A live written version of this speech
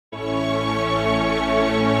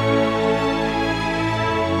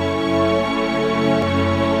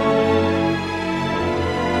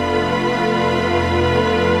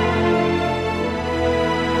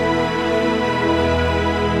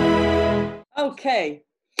Okay,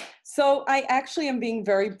 so I actually am being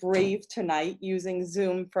very brave tonight using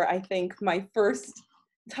Zoom for, I think, my first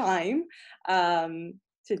time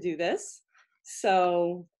to do this.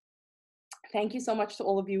 So thank you so much to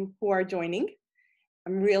all of you who are joining.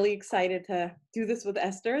 I'm really excited to do this with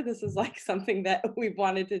Esther. This is like something that we've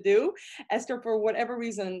wanted to do. Esther, for whatever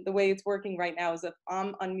reason, the way it's working right now is if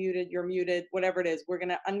I'm unmuted, you're muted, whatever it is, we're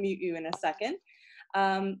gonna unmute you in a second.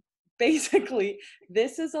 Um, Basically,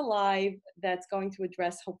 this is a live that's going to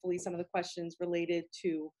address hopefully some of the questions related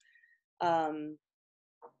to um,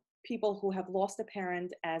 people who have lost a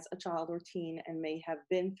parent as a child or teen and may have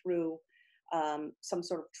been through some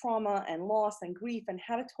sort of trauma and loss and grief, and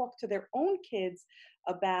how to talk to their own kids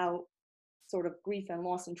about sort of grief and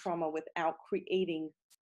loss and trauma without creating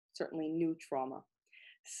certainly new trauma.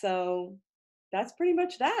 So that's pretty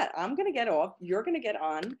much that. I'm going to get off. You're going to get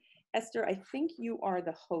on. Esther, I think you are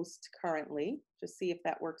the host currently. Just see if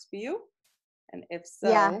that works for you. And if so,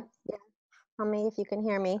 yeah. Tell me if you can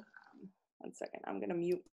hear me. One second. I'm going to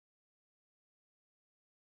mute.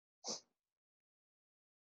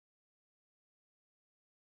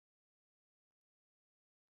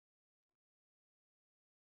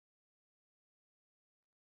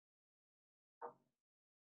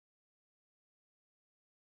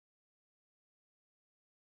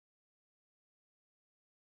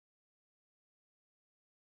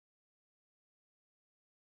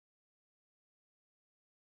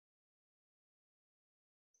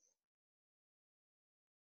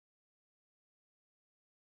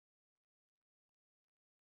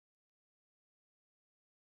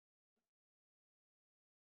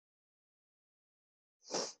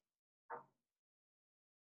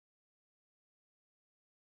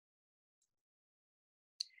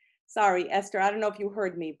 Sorry, Esther, I don't know if you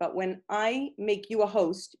heard me, but when I make you a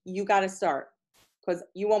host, you got to start because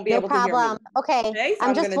you won't be No able to hear me. problem. Okay. Okay, so I'm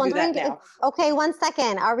I'm just going to do that wondering if, now. okay, 1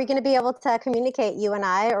 second. Are we going to be able to communicate, you and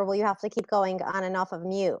I, or will you have to keep going on and off of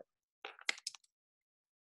mute?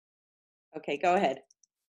 Okay, go ahead.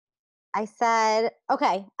 I said,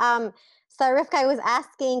 okay. So Rivka, I was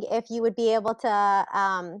asking if you would be able to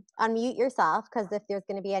unmute yourself, because if there's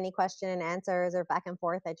going to be any question and answers or back and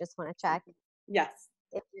forth, I just want to check Yes.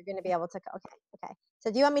 if you're going to be able to. Okay.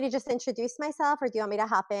 So do you want me to just introduce myself, or do you want me to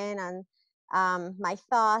hop in on my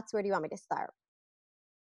thoughts? Where do you want me to start?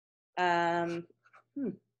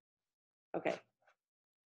 Okay.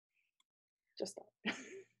 Just start.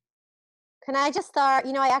 Can I just start?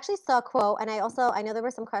 I actually saw a quote, and I know there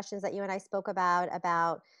were some questions that you and I spoke about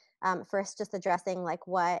first just addressing like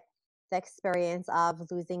what the experience of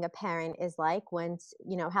losing a parent is like once,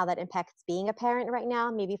 how that impacts being a parent right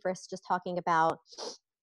now. Maybe first just talking about,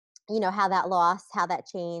 how that loss, how that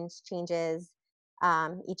changes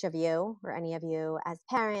each of you or any of you as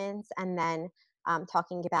parents, and then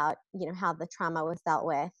talking about, how the trauma was dealt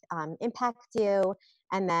with impacts you,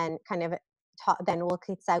 and then kind of then we'll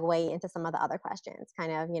could segue into some of the other questions,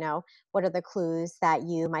 kind of, what are the clues that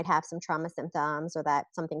you might have some trauma symptoms or that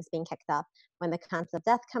something's being kicked up when the concept of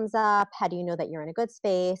death comes up. How do you know that you're in a good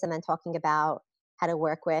space? And then talking about how to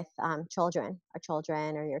work with children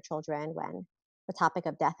or your children when the topic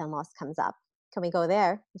of death and loss comes up. Can we go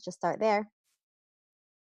there? Let's just start there.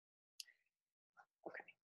 Okay.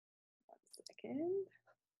 1 second.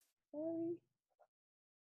 Sorry.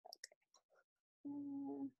 Okay.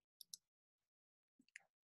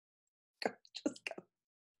 Go. Just go.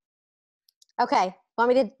 Okay.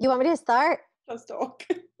 You want me to start? Just talk.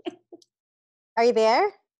 Are you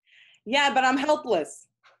there? Yeah, but I'm helpless.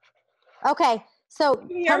 Okay. So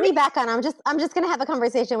put me back on. I'm just gonna have a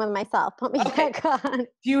conversation with myself. Put me back on.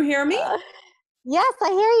 Do you hear me? Yes, I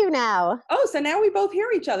hear you now. Oh, so now we both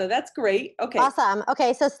hear each other. That's great. Okay. Awesome.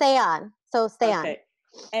 Okay, so stay on. Okay.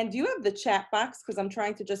 And do you have the chat box? Because I'm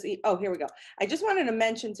trying to just oh, here we go. I just wanted to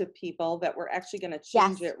mention to people that we're actually going to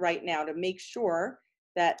change it right now to make sure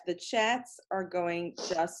that the chats are going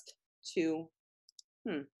just to,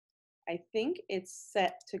 I think it's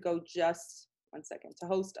set to go just, 1 second, to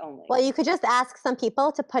host only. Well, you could just ask some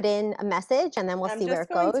people to put in a message and then we'll see where it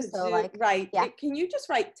goes. Can you just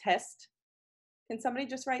write test? Can somebody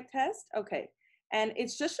just write test? Okay. And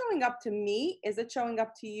it's just showing up to me. Is it showing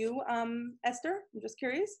up to you, Esther? I'm just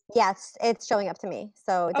curious. Yes, it's showing up to me.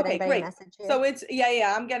 So did anybody message you? So it's,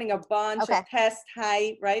 yeah, I'm getting a bunch of test,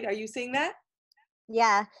 hi, right? Are you seeing that?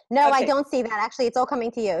 Yeah. No, I don't see that. Actually, it's all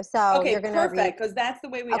coming to you. So you're going to perfect, because that's the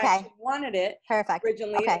way we actually wanted it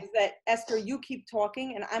originally, is that, Esther, you keep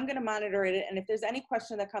talking and I'm going to monitor it. And if there's any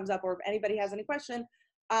question that comes up or if anybody has any question,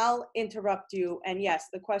 I'll interrupt you. And yes,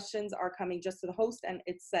 the questions are coming just to the host and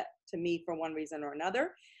it's set to me for one reason or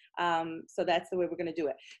another. So that's the way we're going to do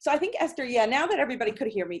it. So I think, Esther, yeah, now that everybody could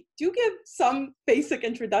hear me, do give some basic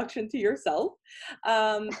introduction to yourself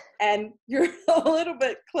and your a little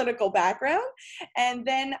bit clinical background. And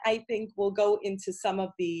then I think we'll go into some of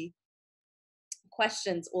the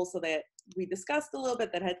questions also that we discussed a little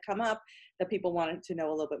bit that had come up that people wanted to know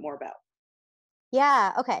a little bit more about.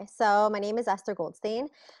 Yeah. Okay. So my name is Esther Goldstein.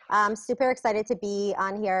 I'm super excited to be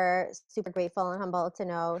on here. Super grateful and humbled to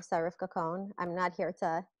know Sarifka Cohn. I'm not here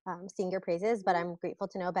to sing your praises, but I'm grateful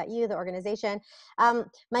to know about you, the organization.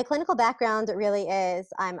 My clinical background really is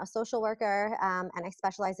I'm a social worker and I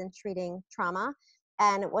specialize in treating trauma.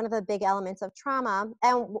 And one of the big elements of trauma,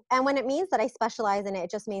 and when it means that I specialize in it,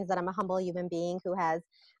 it just means that I'm a humble human being who has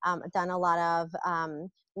done a lot of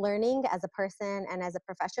learning as a person and as a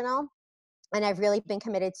professional, and I've really been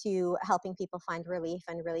committed to helping people find relief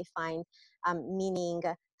and really find meaning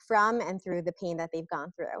from and through the pain that they've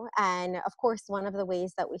gone through. And of course, one of the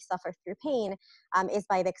ways that we suffer through pain is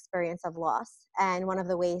by the experience of loss. And one of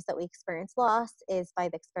the ways that we experience loss is by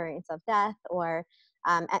the experience of death, or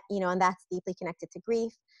and that's deeply connected to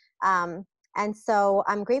grief. And so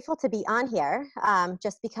I'm grateful to be on here,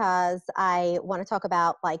 just because I want to talk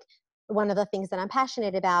about like one of the things that I'm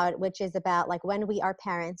passionate about, which is about like when we are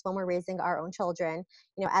parents, when we're raising our own children.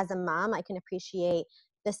 As a mom, I can appreciate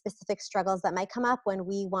the specific struggles that might come up when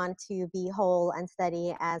we want to be whole and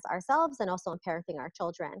steady as ourselves, and also in parenting our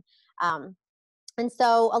children. Um, and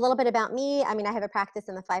so a little bit about me. I mean, I have a practice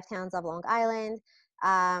in the 5 towns of Long Island.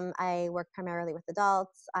 I work primarily with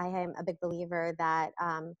adults. I am a big believer that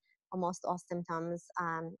almost all symptoms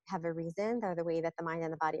have a reason. They're the way that the mind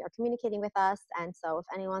and the body are communicating with us. And so if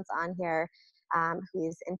anyone's on here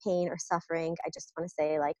who's in pain or suffering, I just want to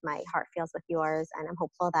say like my heart feels with yours. And I'm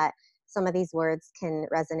hopeful that some of these words can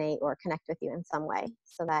resonate or connect with you in some way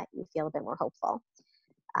so that you feel a bit more hopeful.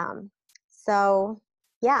 So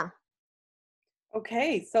yeah.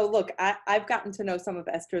 Okay, so look, I've gotten to know some of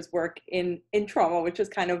Esther's work in trauma, which is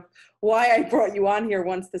kind of why I brought you on here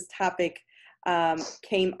once this topic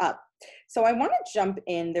came up. So I want to jump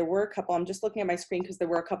in. There were a couple, I'm just looking at my screen because there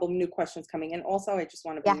were a couple of new questions coming in. Also, I just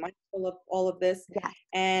want to be Yeah. mindful of all of this. Yeah.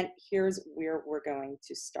 And here's where we're going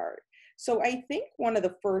to start. So I think one of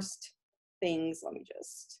the first things, let me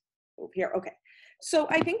just move here. Okay. So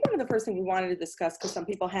I think one of the first things we wanted to discuss, because some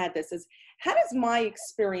people had this, is how does my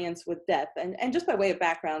experience with death, and just by way of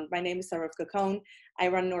background, my name is Sarifka Cohn. I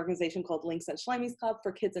run an organization called Links and Schleimies Club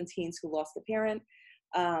for kids and teens who lost a parent.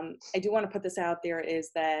 I do want to put this out there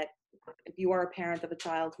is that if you are a parent of a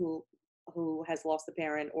child who has lost a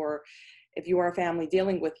parent, or if you are a family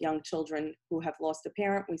dealing with young children who have lost a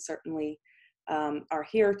parent, we certainly are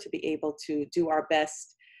here to be able to do our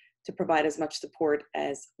best to provide as much support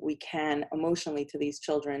as we can emotionally to these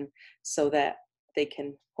children so that they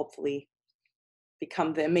can hopefully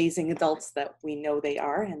become the amazing adults that we know they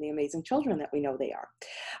are and the amazing children that we know they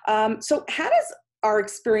are. So how does our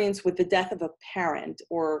experience with the death of a parent,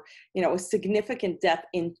 or a significant death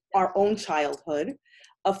in our own childhood,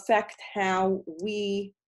 affect how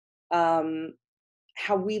we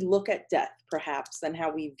look at death, perhaps, and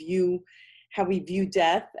how we view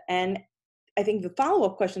death? And I think the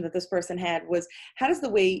follow-up question that this person had was, how does the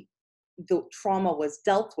way the trauma was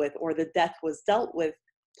dealt with or the death was dealt with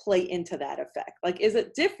play into that effect? Like, is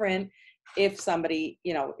it different if somebody,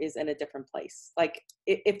 is in a different place? Like,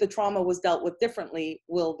 if the trauma was dealt with differently,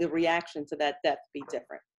 will the reaction to that death be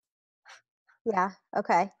different? Yeah.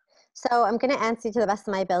 Okay. So I'm going to answer to the best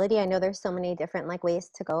of my ability. I know there's so many different like ways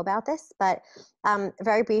to go about this, but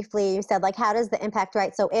very briefly, you said like, how does the impact,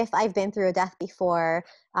 right? So if I've been through a death before,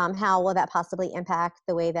 how will that possibly impact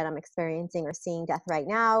the way that I'm experiencing or seeing death right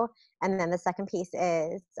now? And then the second piece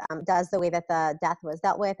is, does the way that the death was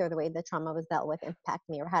dealt with or the way the trauma was dealt with impact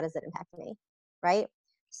me, or how does it impact me? Right.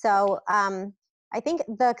 So I think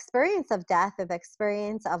the experience of death, or the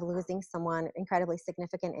experience of losing someone incredibly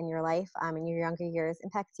significant in your life in your younger years,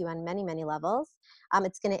 impacts you on many, many levels.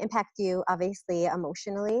 It's going to impact you obviously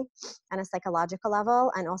emotionally, on a psychological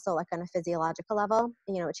level, and also like on a physiological level.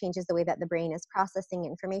 It changes the way that the brain is processing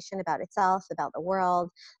information about itself, about the world.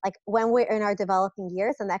 Like when we're in our developing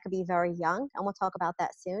years, and that could be very young, and we'll talk about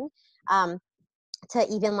that soon, to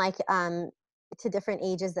even like to different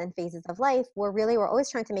ages and phases of life, we're always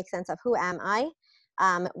trying to make sense of who am I,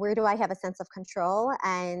 where do I have a sense of control,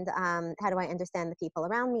 and how do I understand the people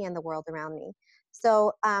around me and the world around me.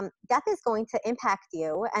 So death is going to impact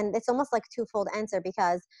you, and it's almost like twofold answer,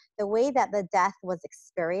 because the way that the death was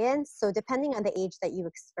experienced, so depending on the age that you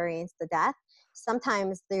experience the death,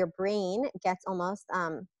 sometimes your brain gets almost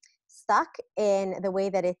stuck in the way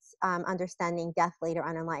that it's understanding death later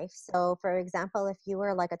on in life. So for example, if you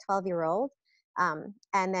were like a 12-year-old and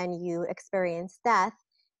then you experience death,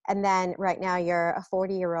 and then right now you're a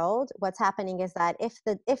 40-year-old. What's happening is that if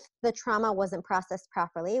the trauma wasn't processed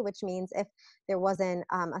properly, which means if there wasn't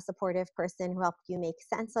a supportive person who helped you make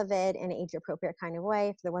sense of it in an age appropriate kind of way,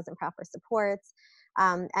 if there wasn't proper supports,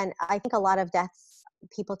 and I think a lot of deaths,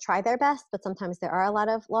 people try their best, but sometimes there are a lot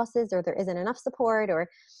of losses, or there isn't enough support, or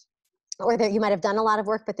that you might have done a lot of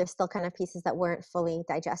work, but there's still kind of pieces that weren't fully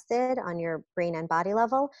digested on your brain and body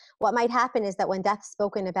level. What might happen is that when death's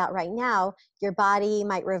spoken about right now, your body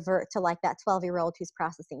might revert to like that 12-year-old who's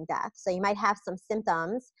processing death. So you might have some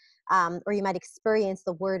symptoms, or you might experience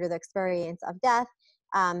the word or the experience of death,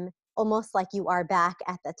 almost like you are back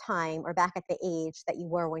at the time or back at the age that you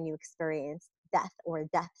were when you experienced death or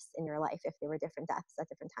deaths in your life, if there were different deaths at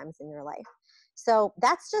different times in your life. So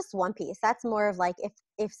that's just one piece. That's more of like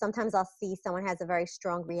if sometimes I'll see someone has a very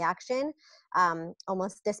strong reaction,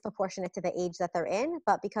 almost disproportionate to the age that they're in,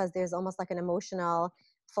 but because there's almost like an emotional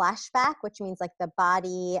flashback, which means like the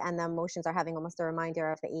body and the emotions are having almost a reminder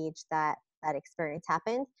of the age that that experience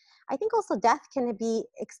happened. I think also death can be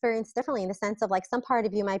experienced differently in the sense of like some part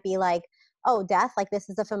of you might be like, oh, death, like this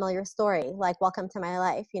is a familiar story, like welcome to my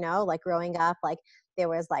life, like growing up, like there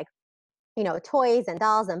was like toys and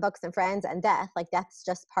dolls and books and friends, and death, like death's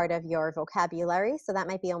just part of your vocabulary. So that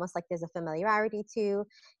might be almost like there's a familiarity to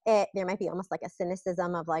it. There might be almost like a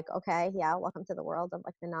cynicism of like, okay, yeah, welcome to the world of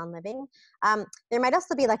like the non-living. There might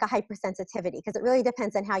also be like a hypersensitivity because it really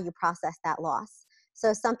depends on how you process that loss.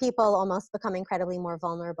 So some people almost become incredibly more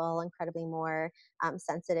vulnerable, incredibly more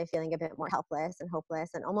sensitive, feeling a bit more helpless and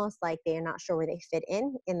hopeless, and almost like they're not sure where they fit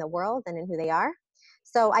in the world and in who they are.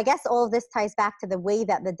 So I guess all of this ties back to the way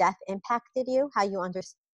that the death impacted you, how you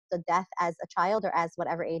understood death as a child or as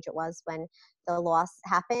whatever age it was when the loss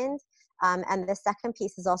happened. And the second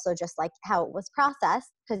piece is also just like how it was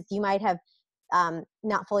processed, because you might have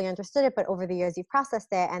not fully understood it, but over the years you've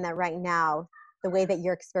processed it, and that right now the way that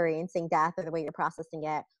you're experiencing death or the way you're processing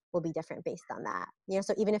it will be different based on that.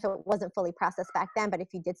 So even if it wasn't fully processed back then, but if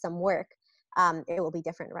you did some work, it will be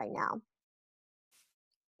different right now.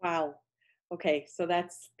 Wow. Okay, so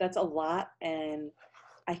that's a lot, and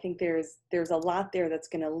I think there's a lot there that's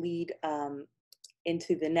going to lead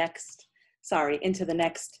into the next into the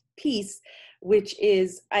next piece, which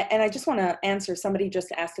is and I just want to answer. Somebody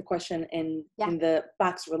just asked a question Yeah. in the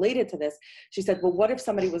box related to this. She said, "Well, what if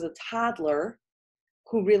somebody was a toddler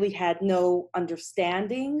who really had no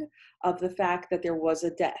understanding of the fact that there was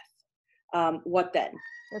a death? What then?"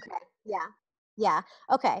 Okay. Yeah. Yeah.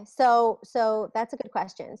 Okay. So that's a good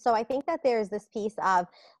question. So I think that there's this piece of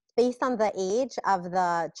based on the age of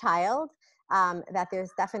the child, that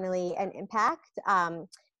there's definitely an impact.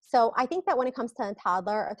 So I think that when it comes to a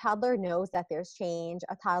toddler knows that there's change.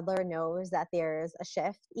 A toddler knows that there's a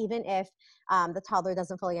shift, even if the toddler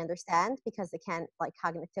doesn't fully understand because they can't like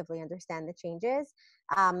cognitively understand the changes.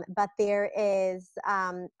 But there is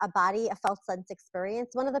a body, a felt sense experience.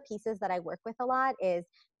 One of the pieces that I work with a lot is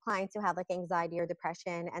clients who have like anxiety or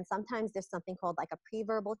depression, and sometimes there's something called like a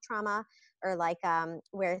pre-verbal trauma, or like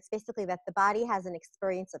where it's basically that the body has an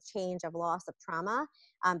experience of change, of loss, of trauma,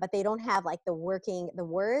 but they don't have like the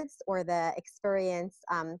words or the experience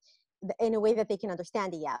in a way that they can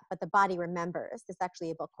understand it yet, but the body remembers. There's actually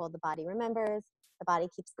a book called The Body Remembers. The body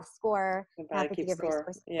keeps the score. Everybody Happy to keeps give score.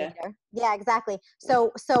 resources Yeah. later. Yeah, exactly.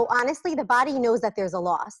 So honestly, the body knows that there's a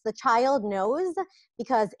loss. The child knows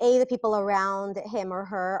because the people around him or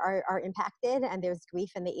her are impacted, and there's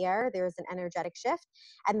grief in the air. There's an energetic shift,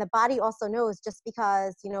 and the body also knows just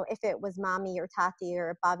because if it was mommy or tati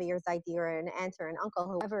or Bobby or Zaidi or an aunt or an uncle,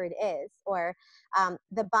 whoever it is, or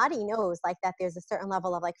the body knows like that there's a certain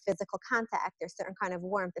level of like physical contact, there's certain kind of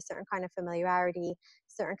warmth, a certain kind of familiarity,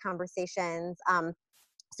 certain conversations.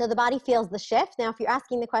 So the body feels the shift. Now, if you're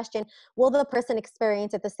asking the question, will the person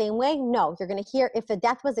experience it the same way? No, you're going to hear if a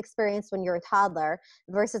death was experienced when you're a toddler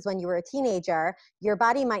versus when you were a teenager, your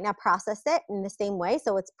body might not process it in the same way.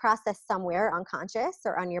 So it's processed somewhere unconscious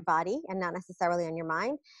or on your body and not necessarily on your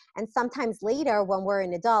mind. And sometimes later when we're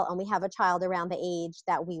an adult and we have a child around the age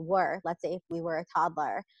that we were, let's say if we were a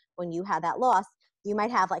toddler when you had that loss, you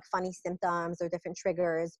might have like funny symptoms or different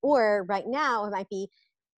triggers. Or right now it might be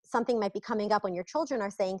something might be coming up when your children are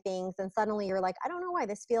saying things and suddenly you're like, I don't know why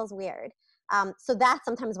this feels weird. So that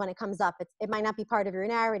sometimes when it comes up, it might not be part of your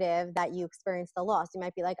narrative that you experienced the loss. You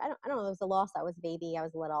might be like, I don't know, it was a loss. I was a baby. I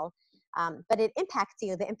was little. But it impacts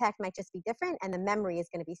you. The impact might just be different and the memory is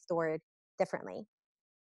going to be stored differently.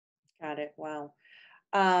 Got it. Wow.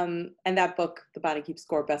 And that book, The Body Keeps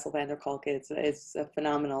Score, Bessel van der Kolk, is a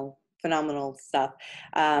phenomenal stuff.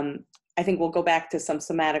 I think we'll go back to some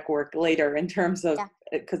somatic work later in terms of, Yeah.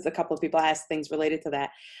 because a couple of people asked things related to that.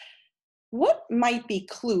 what might be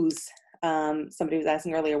clues? Somebody was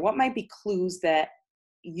asking earlier, what might be clues that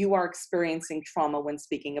you are experiencing trauma when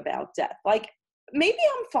speaking about death? Like maybe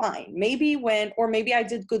I'm fine, maybe when, or maybe I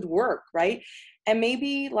did good work, right? And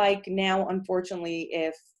maybe like now, unfortunately,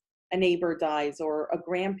 if a neighbor dies or a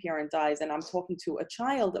grandparent dies and I'm talking to a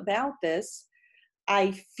child about this,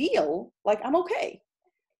 I feel like I'm okay,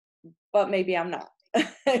 but maybe I'm not.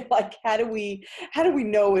 Like how do we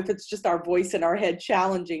know if it's just our voice in our head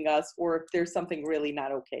challenging us or if there's something really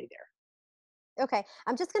not okay Okay,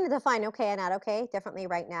 I'm just going to define okay and not okay differently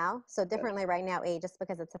right now. So there? differently right now, A, just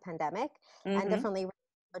because it's a pandemic, and Mm-hmm. differently right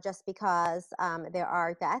now just because there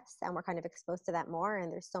are deaths and we're kind of exposed to that more,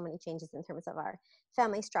 and there's so many changes in terms of our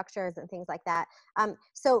family structures and things like that.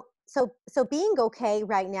 So being okay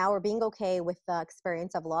right now, or being okay with the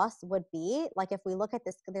experience of loss, would be like, if we look at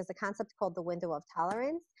this, there's a concept called the window of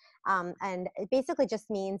tolerance. And it basically just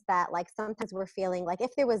means that, like, sometimes we're feeling like,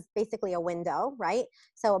 if there was basically a window, right?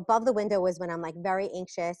 So above the window is when I'm like very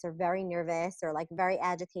anxious or very nervous or like very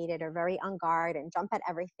agitated or very on guard and jump at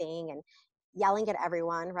everything and yelling at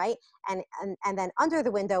everyone, right? And then under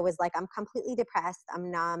the window is like, I'm completely depressed,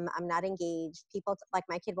 I'm numb, I'm not engaged. People like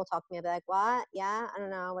my kid will talk to me and be like, what? Yeah, I don't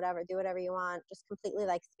know, whatever, do whatever you want, just completely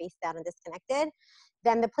like spaced out and disconnected.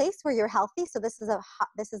 Then the place where you're healthy, so this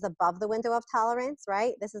is above the window of tolerance,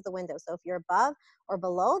 right? This is the window. So if you're above or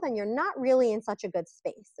below, then you're not really in such a good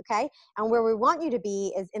space, okay? And where we want you to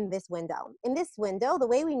be is in this window. In this window, the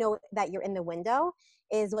way we know that you're in the window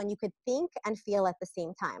is when you could think and feel at the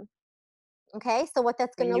same time. Okay, so what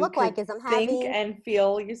that's going When to you look like could is I'm think having, and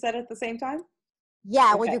feel, you said at the same time?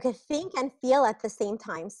 yeah, well, Okay. you could think and feel at the same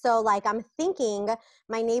time. So, like, I'm thinking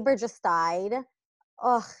my neighbor just died.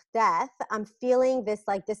 Ugh, death. I'm feeling this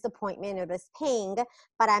like disappointment or this pain,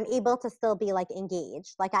 but I'm able to still be like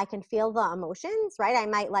engaged. Like, I can feel the emotions, right? I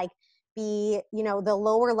might like be, the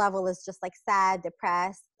lower level is just like sad,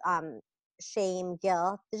 depressed, shame,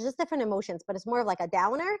 guilt. There's just different emotions, but it's more of like a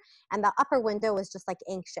downer. And the upper window is just like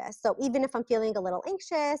anxious. So even if I'm feeling a little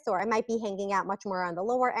anxious, or I might be hanging out much more on the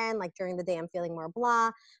lower end, like during the day, I'm feeling more blah,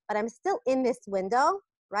 but I'm still in this window,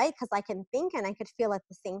 right? Because I can think and I could feel at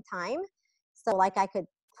the same time. So, like, I could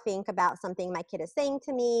think about something my kid is saying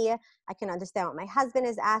to me, I can understand what my husband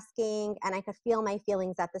is asking, and I could feel my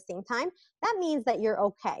feelings at the same time. That means that you're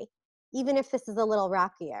okay, even if this is a little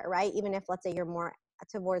rockier, right? Even if, let's say, you're more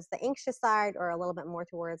towards the anxious side or a little bit more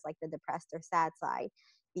towards like the depressed or sad side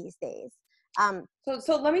these days. Um,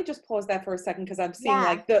 So let me just pause that for a second because I'm seeing yeah,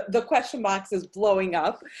 like the question box is blowing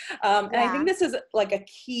up. And I think yeah. this is like a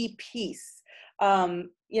key piece.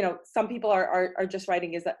 Some people are just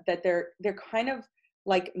writing is that they're kind of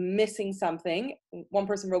like missing something. One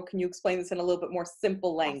person wrote, can you explain this in a little bit more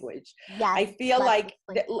simple Yes, language? yes. I feel Let's like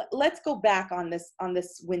explain. let's go back on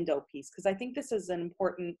this window piece because I think this is an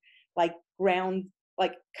important like ground,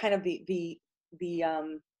 like kind of the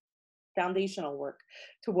foundational work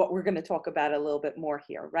to what we're going to talk about a little bit more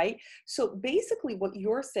here, right? So basically, what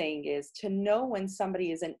you're saying is to know when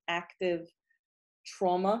somebody is in active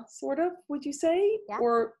trauma, sort of, would you say? Yeah,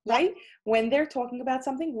 Or, yep, right? When they're talking about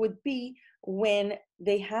something, would be when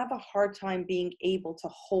they have a hard time being able to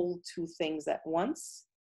hold two things at once.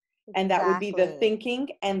 And that would be the exactly. thinking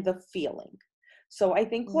and the feeling. So I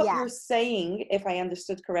think what you're Yes. saying, if I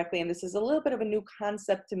understood correctly, and this is a little bit of a new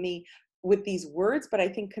concept to me with these words, but I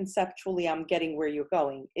think conceptually I'm getting where you're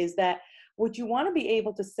going, is that what you want to be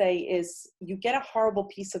able to say is you get a horrible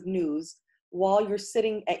piece of news while you're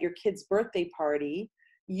sitting at your kid's birthday party.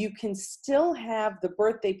 You can still have the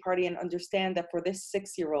birthday party and understand that for this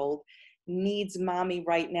 6-year-old needs mommy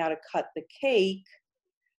right now to cut the cake,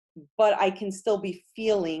 but I can still be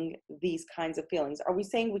feeling these kinds of feelings. Are we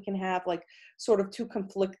saying we can have like sort of two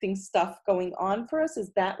conflicting stuff going on for us?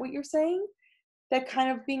 Is that what you're saying? That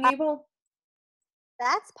kind of being able?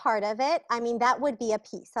 That's part of it. I mean, that would be a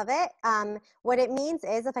piece of it. What it means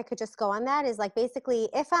is, if I could just go on that, is like, basically,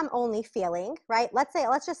 if I'm only feeling, right? Let's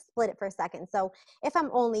just split it for a second. So if I'm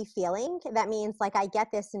only feeling, that means like I get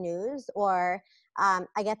this news, or and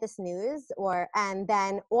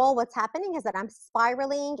then all what's happening is that I'm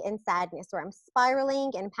spiraling in sadness, or I'm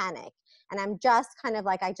spiraling in panic. And I'm just kind of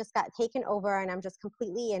like, I just got taken over and I'm just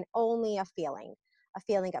completely in only a feeling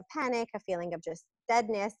of panic, a feeling of just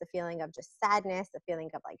deadness, a feeling of just sadness, a feeling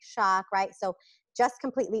of like shock, right? So just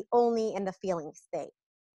completely only in the feeling state,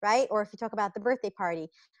 right? Or if you talk about the birthday party,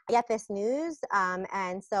 I get this news, and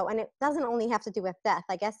it doesn't only have to do with death.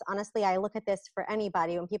 I guess honestly, I look at this for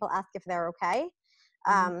anybody when people ask if they're okay.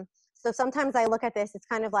 Mhm. So sometimes I look at this, it's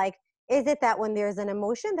kind of like, is it that when there's an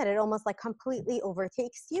emotion that it almost like completely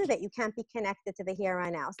overtakes you, that you can't be connected to the here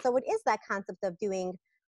and now? So it is that concept of doing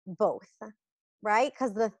both. right?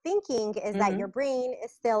 Because the thinking is that your Hmm. brain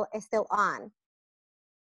is still on,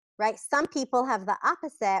 right? Some people have the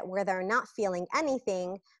opposite where they're not feeling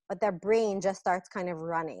anything, but their brain just starts kind of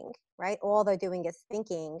running, right? All they're doing is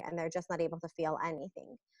thinking and they're just not able to feel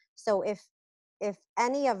anything. So if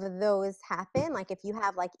any of those happen, like if you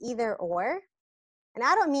have like either or, and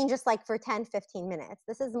I don't mean just like for 10, 15 minutes.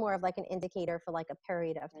 This is more of like an indicator for like a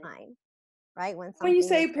period of time, right? When When you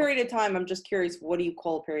something say is a period of time, I'm just curious, what do you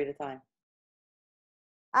call a period of time?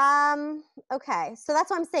 Um, okay. So that's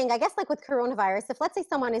what I'm saying. I guess like with coronavirus, if let's say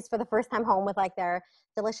someone is for the first time home with like their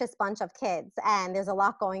delicious bunch of kids and there's a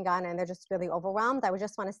lot going on and they're just really overwhelmed, I would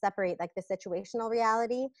just want to separate like the situational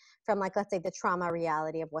reality from like let's say the trauma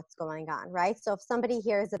reality of what's going on, right? So if somebody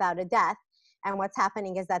hears about a death and what's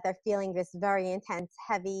happening is that they're feeling this very intense,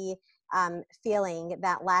 heavy feeling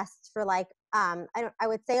that lasts for like I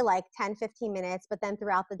would say like 10, 15 minutes, but then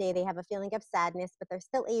throughout the day they have a feeling of sadness, but they're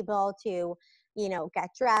still able to get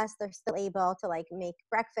dressed. They're still able to like make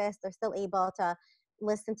breakfast. They're still able to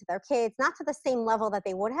listen to their kids, not to the same level that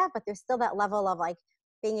they would have, but there's still that level of like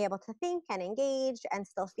being able to think and engage and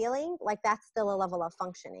still feeling like that's still a level of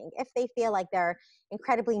functioning. If they feel like they're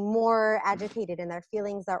incredibly more agitated and their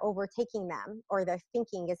feelings are overtaking them or their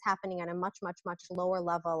thinking is happening on a much, much, much lower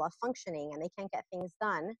level of functioning and they can't get things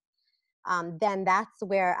done, then that's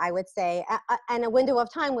where I would say, and a window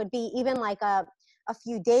of time would be even like a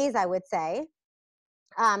few days, I would say,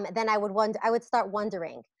 then I would start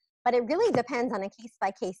wondering. But it really depends on a case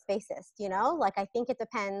by case basis, Like I think it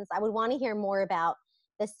depends. I would want to hear more about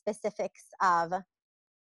the specifics of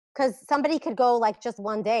because somebody could go like just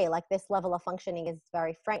one day, like this level of functioning is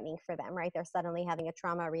very frightening for them, right? They're suddenly having a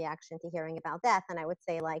trauma reaction to hearing about death. And I would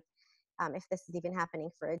say, like, if this is even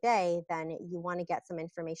happening for a day, then you want to get some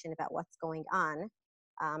information about what's going on.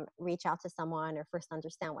 Reach out to someone or first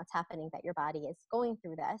understand what's happening that your body is going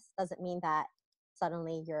through this. Doesn't mean that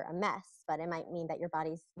suddenly you're a mess, but it might mean that your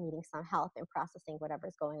body's needing some help in processing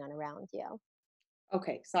whatever's going on around you.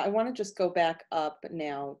 Okay, so I want to just go back up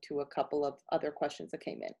now to a couple of other questions that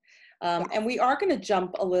came in. And Yes. we are going to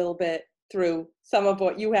jump a little bit through some of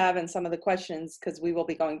what you have and some of the questions because we will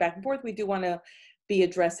be going back and forth. We do want to be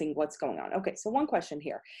addressing what's going on. Okay, so one question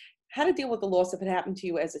here. How to deal with the loss if it happened to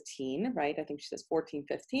you as a teen, right? I think she says 14,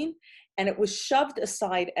 15, and it was shoved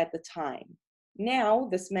aside at the time. Now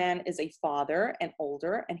this man is a father and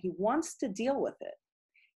older, and he wants to deal with it.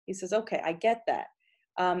 He says, okay, I get that.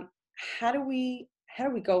 Um, how do we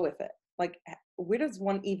go with it? Like, where does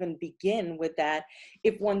one even begin with that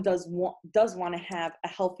if one does want to have a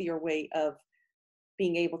healthier way of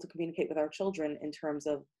being able to communicate with our children in terms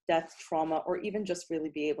of death, trauma, or even just really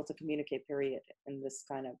be able to communicate, period, in this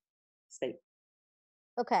kind of state?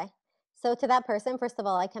 Okay. So to that person, first of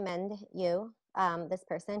all, I commend you, this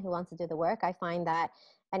person who wants to do the work. I find that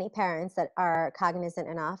any parents that are cognizant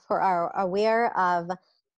enough or are aware of,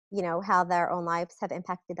 how their own lives have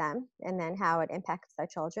impacted them and then how it impacts their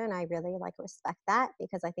children, I really like respect that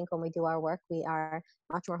because I think when we do our work, we are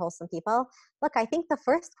much more wholesome people. Look, I think the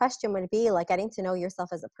first question would be like getting to know yourself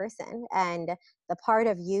as a person and the part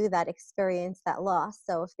of you that experienced that loss.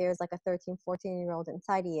 So if there's like a 13, 14-year-old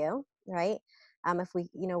inside of you, right? If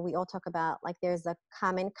we all talk about like there's a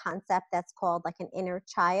common concept that's called like an inner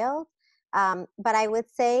child. But I would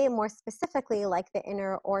say more specifically like the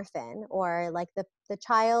inner orphan or like the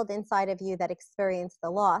child inside of you that experienced the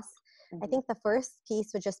loss. I Mhm. think the first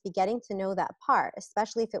piece would just be getting to know that part,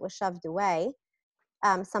 especially if it was shoved away.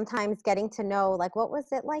 Sometimes getting to know like what was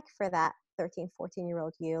it like for that 13,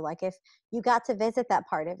 14-year-old you? Like if you got to visit that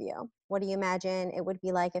part of you, what do you imagine it would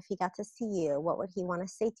be like if he got to see you? What would he want to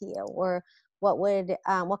say to you? Or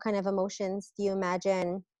what kind of emotions do you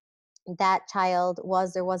imagine that child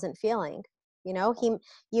was or wasn't feeling? This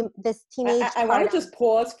I, teenage I part want to of just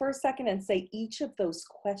pause for a second and say each of those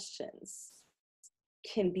questions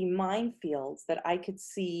can be minefields that I could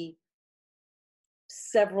see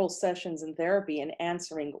several sessions in therapy and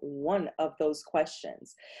answering one of those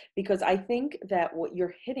questions. Because I think that what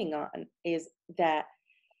you're hitting on is that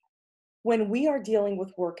when we are dealing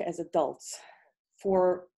with work as adults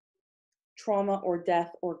for trauma or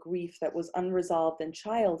death or grief that was unresolved in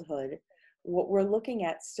childhood, what we're looking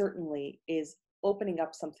at certainly is opening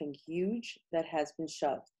up something huge that has been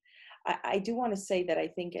shoved. I do want to say that I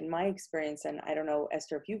think in my experience, and I don't know,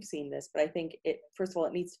 Esther, if you've seen this, but I think first of all,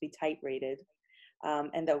 it needs to be tight rated.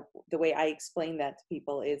 And the way I explain that to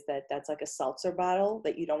people is that that's like a seltzer bottle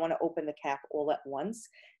that you don't want to open the cap all at once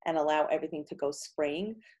and allow everything to go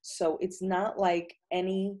spraying. So it's not like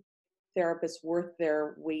any therapist worth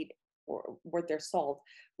their weight or worth their salt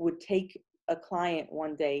would take a client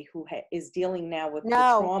one day who is dealing now with the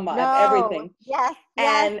No, trauma of no. everything. Yes,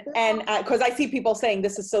 yes. And because I see people saying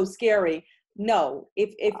this is so scary. No,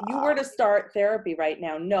 if you were to start therapy right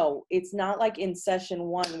now, no, it's not like in session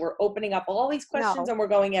one we're opening up all these questions No. and we're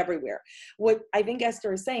going everywhere. What I think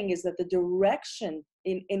Esther is saying is that the direction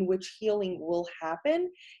in which healing will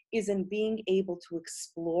happen is in being able to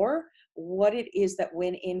explore what it is that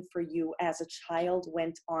went in for you as a child,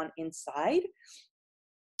 went on inside,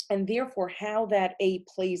 and therefore how that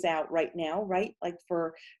plays out right now, right? Like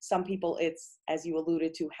for some people, it's, as you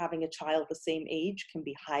alluded to, having a child the same age can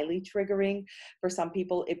be highly triggering. For some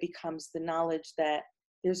people, it becomes the knowledge that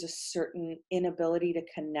there's a certain inability to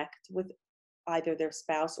connect with either their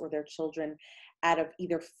spouse or their children out of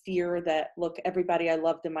either fear that, look, everybody I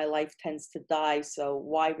loved in my life tends to die, so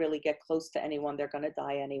why really get close to anyone? They're going to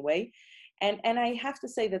die anyway. And I have to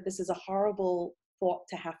say that this is a horrible thought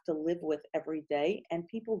to have to live with every day, and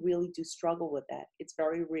people really do struggle with that. It's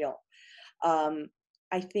very real. um,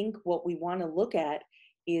 I think what we want to look at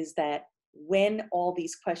is that when all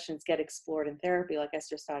these questions get explored in therapy, like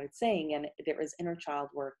Esther started saying, and there is inner child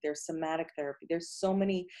work, there's somatic therapy, there's so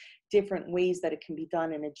many different ways that it can be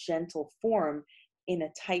done in a gentle form, in a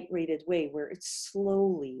tight rated way, where it's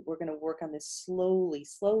slowly, we're going to work on this slowly,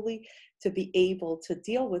 slowly, to be able to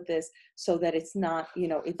deal with this so that it's not,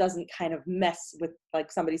 it doesn't kind of mess with, like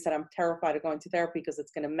somebody said, I'm terrified of going to therapy because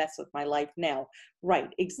it's going to mess with my life now.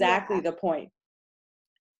 Right, exactly Yeah. the point.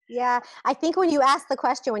 Yeah, I think when you asked the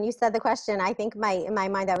question, when you said the question, I think in my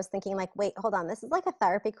mind I was thinking like, wait, hold on, this is like a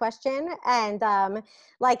therapy question, and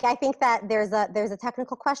like I think that there's a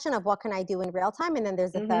technical question of what can I do in real time, and then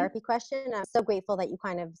there's a Hmm. therapy question. I'm so grateful that you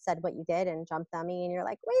kind of said what you did and jumped on me, and you're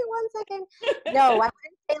like, wait 1 second, no, I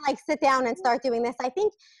wouldn't say like sit down and start doing this. I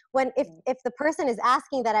think when if the person is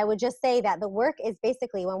asking that, I would just say that the work is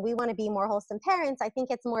basically when we want to be more wholesome parents. I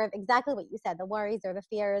think it's more of exactly what you said, the worries or the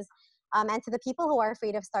fears. And to the people who are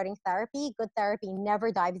afraid of starting therapy, good therapy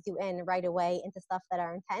never dives you in right away into stuff that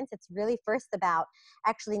are intense. It's really first about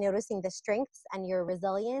actually noticing the strengths and your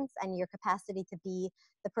resilience and your capacity to be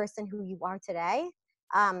the person who you are today.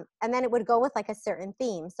 And then it would go with like a certain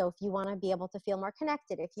theme. So if you want to be able to feel more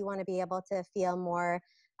connected, if you want to be able to feel more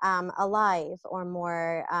alive or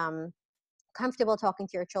more comfortable talking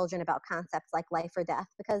to your children about concepts like life or death,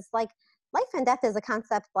 because like life and death is a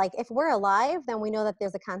concept, like if we're alive then we know that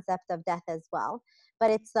there's a concept of death as well, but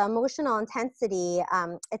it's the emotional intensity,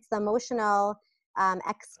 it's the emotional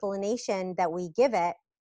explanation that we give it,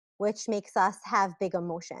 which makes us have big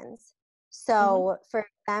emotions. Hmm. So for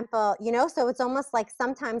example, so it's almost like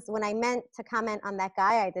sometimes when I meant to comment on that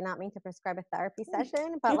guy, I did not mean to prescribe a therapy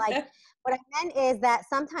session, but like what I meant is that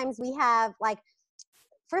sometimes we have like,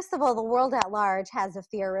 first of all, the world at large has a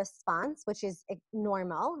fear response, which is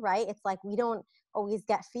normal, right? It's like we don't always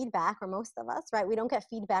get feedback, or most of us, right? We don't get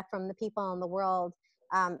feedback from the people in the world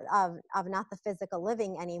of not the physical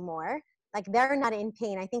living anymore. Like they're not in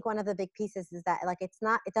pain. I think one of the big pieces is that like it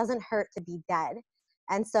doesn't hurt to be dead.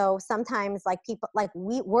 And so sometimes like people like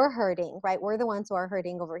we're hurting, right? We're the ones who are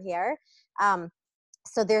hurting over here. Um,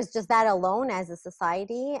 so there's just that alone as a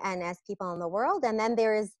society and as people in the world, and then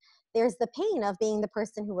there's the pain of being the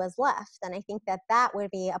person who was left, and I think that that would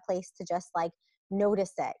be a place to just like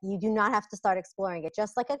notice it. You do not have to start exploring it,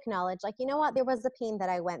 just like acknowledge like, you know what, there was the pain that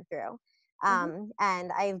I went through, Hmm.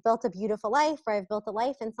 and I've built a beautiful life, or I've built a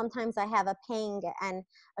life, and sometimes I have a pang and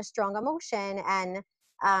a strong emotion, and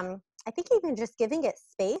I think even just giving it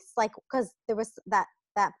space, like because there was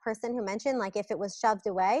that person who mentioned like if it was shoved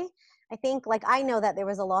away, I think like I know that there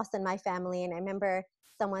was a loss in my family, and I remember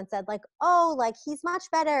someone said like, oh, like he's much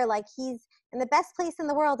better, like he's in the best place in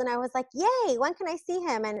the world, and I was like, yay, when can I see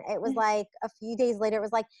him? And it was like a few days later it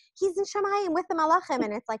was like, he's in Shamayim with the Malachim,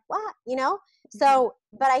 and it's like, what, so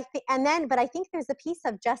but I think, but I think there's a piece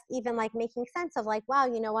of just even like making sense of like, wow,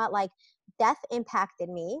 you know what, like death impacted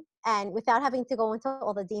me, and without having to go into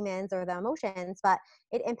all the demons or the emotions, but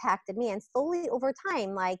it impacted me, and slowly over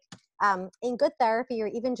time, like in good therapy, or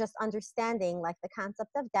even just understanding like the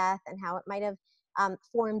concept of death and how it might have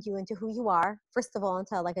formed you into who you are, first of all,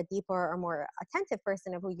 into like a deeper or more attentive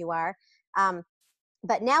person of who you are. um,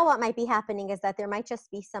 but now what might be happening is that there might just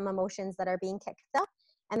be some emotions that are being kicked up,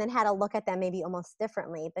 and then how to look at them maybe almost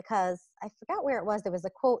differently, because I forgot where it was, there was a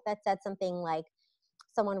quote that said something like,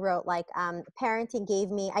 someone wrote like, parenting gave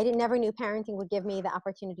me, I didn't never knew parenting would give me the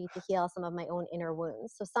opportunity to heal some of my own inner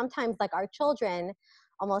wounds. So sometimes like our children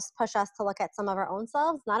almost push us to look at some of our own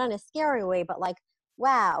selves, not in a scary way, but like,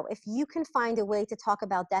 wow, if you can find a way to talk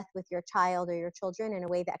about death with your child or your children in a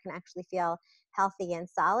way that can actually feel healthy and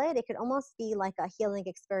solid, it could almost be like a healing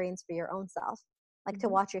experience for your own self. like to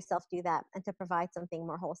Mhm. watch yourself do that and to provide something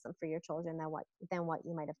more wholesome for your children than what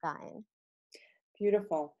you might have gotten.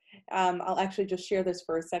 Beautiful. I'll actually just share this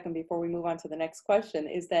for a second before we move on to the next question,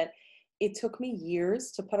 is that it took me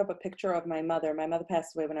years to put up a picture of my mother. My mother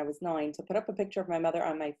passed away when I was 9. To put up a picture of my mother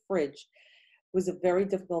on my fridge was a very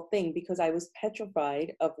difficult thing because I was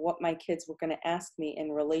petrified of what my kids were going to ask me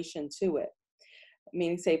in relation to it.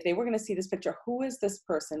 Meaning, say, if they were going to see this picture, who is this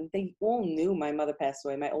person? They all knew my mother passed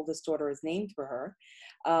away. My oldest daughter is named for her.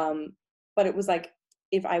 But it was like,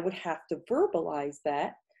 if I would have to verbalize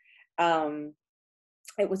that, um,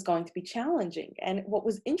 it was going to be challenging. And what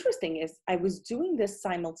was interesting is I was doing this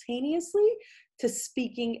simultaneously to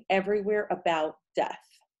speaking everywhere about death.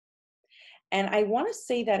 And I want to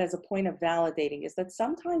say that as a point of validating is that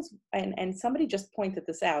sometimes, and somebody just pointed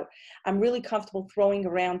this out, I'm really comfortable throwing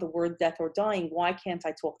around the word death or dying. Why can't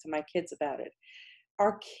I talk to my kids about it?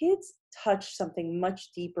 Our kids touch something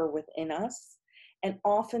much deeper within us. And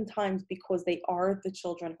oftentimes, because they are the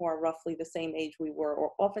children who are roughly the same age we were,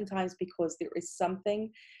 or oftentimes because there is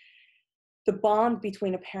something, the bond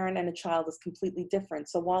between a parent and a child is completely different.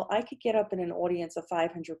 So while I could get up in an audience of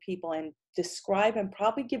 500 people and describe and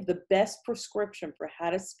probably give the best prescription for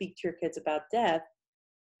how to speak to your kids about death,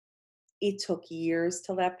 it took years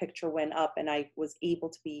till that picture went up and I was able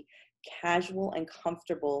to be casual and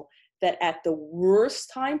comfortable that at the worst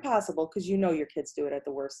time possible, because you know your kids do it at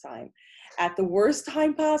the worst time, at the worst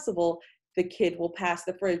time possible, the kid will pass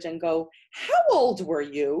the fridge and go, "How old were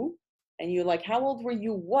you?" And you're like, "How old were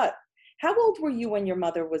you what? How old were you when your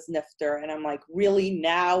mother was nifter?" And I'm like, "Really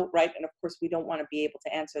now?" Right? And of course, we don't want to be able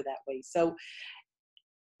to answer that way. So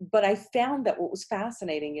but I found that what was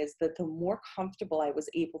fascinating is that the more comfortable I was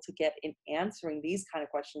able to get in answering these kind of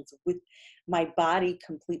questions with my body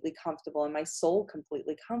completely comfortable and my soul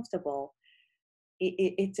completely comfortable,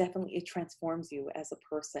 it definitely it transforms you as a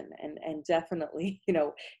person and definitely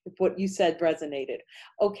if what you said resonated.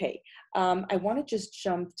 Okay, I want to just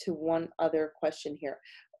jump to one other question here.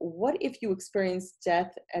 What if you experienced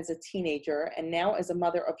death as a teenager and now as a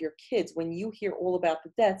mother of your kids, when you hear all about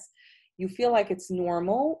the deaths, you feel like it's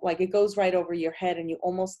normal, like it goes right over your head and you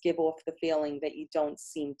almost give off the feeling that you don't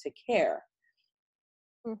seem to care?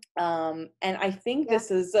 Mm. And I think Yeah.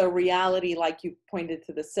 this is a reality, like you pointed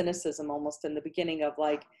to the cynicism almost in the beginning of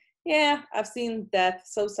like, yeah, I've seen death.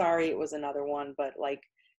 So sorry, it was another one. But like,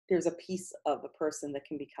 there's a piece of a person that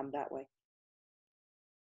can become that way.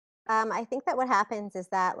 I think that what happens is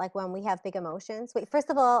that, like, when we have big emotions, wait, first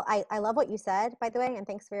of all, I love what you said, by the way, and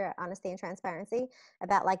thanks for your honesty and transparency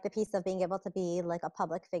about like the piece of being able to be like a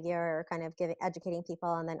public figure or kind of giving, educating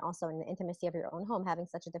people, and then also in the intimacy of your own home, having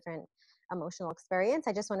such a different emotional experience.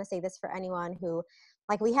 I just want to say this for anyone who,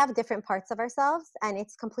 like, we have different parts of ourselves, and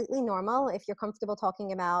it's completely normal if you're comfortable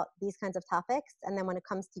talking about these kinds of topics. And then when it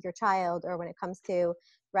comes to your child or when it comes to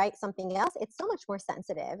right something else, it's so much more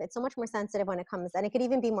sensitive. It's so much more sensitive when it comes, and it could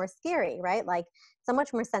even be more scary, right? Like so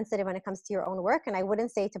much more sensitive when it comes to your own work. And I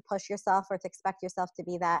wouldn't say to push yourself or to expect yourself to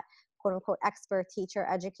be that quote unquote expert teacher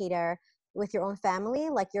educator with your own family.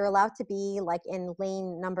 Like you're allowed to be like in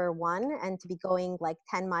lane number 1 and to be going like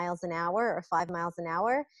 10 miles an hour or 5 miles an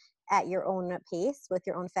hour at your own pace with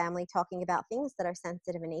your own family, talking about things that are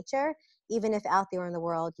sensitive in nature, even if out there in the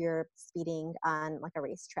world you're speeding on like a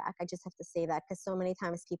racetrack. I just have to say that because so many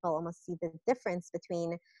times people almost see the difference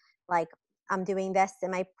between like, I'm doing this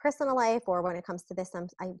in my personal life, or when it comes to this,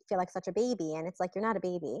 I feel like such a baby. And it's like, you're not a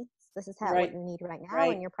baby. This is how, what Right. you need right now, and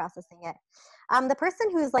Right. you're processing it. The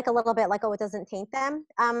person who's like a little bit like, oh, it doesn't taint them.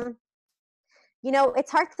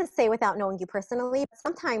 It's hard to say without knowing you personally, but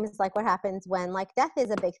sometimes like what happens when like death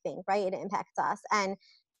is a big thing, right? It impacts us. And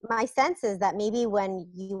my sense is that maybe when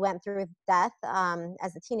you went through death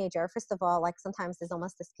as a teenager, first of all, like sometimes there's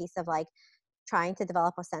almost this piece of like trying to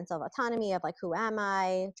develop a sense of autonomy of like, who am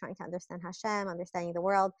I? Trying to understand Hashem, understanding the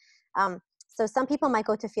world. So some people might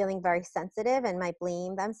go to feeling very sensitive and might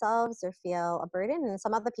blame themselves or feel a burden. And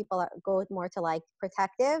some other people go more to like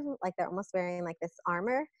protective, like they're almost wearing like this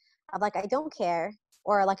armor of like, I don't care,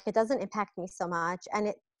 or like it doesn't impact me so much.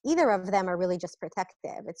 And either of them are really just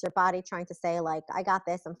protective. It's your body trying to say like, I got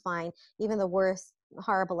this, I'm fine. Even the worst,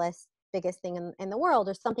 horriblest, biggest thing in the world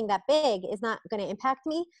or something that big is not going to impact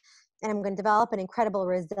me, and I'm going to develop an incredible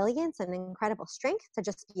resilience and incredible strength to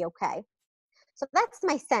just be okay. So that's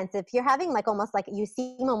my sense. If you're having like almost like you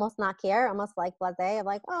seem almost not care, almost like blasé of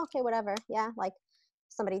like, oh, okay, whatever. Yeah, like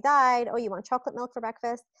somebody died. Oh, you want chocolate milk for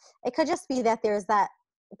breakfast? It could just be that there's that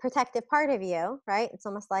protective part of you, right? It's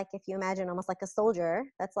almost like if you imagine almost like a soldier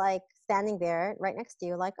that's like standing there right next to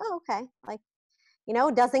you, like, oh, okay, like,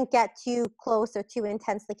 doesn't get too close or too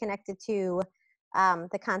intensely connected to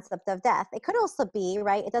the concept of death. It could also be,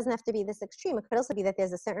 right, it doesn't have to be this extreme. It could also be that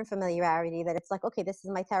there's a certain familiarity that it's like, okay, this is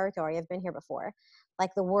my territory. I've been here before.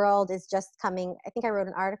 Like the world is just coming. I think I wrote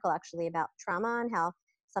an article actually about trauma and how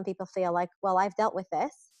some people feel like, well, I've dealt with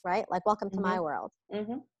this, right? Like, welcome to my Mhm. world.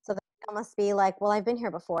 Mhm. So that must be like, well, I've been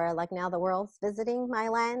here before. Like now the world's visiting my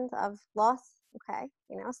land of loss. Okay.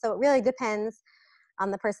 So it really depends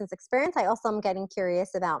on the person's experience. I also am getting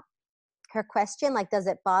curious about her question. Like, does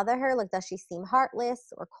it bother her? Like, does she seem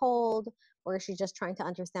heartless or cold? Or is she just trying to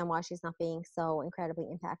understand why she's not being so incredibly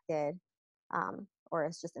impacted? Or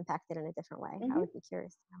is just impacted in a different way? I Mhm. would be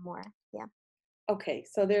curious to know more. Yeah. Okay,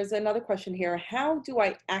 so there's another question here. How do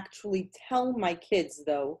I actually tell my kids,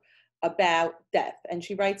 though, about death? And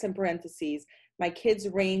she writes in parentheses, my kids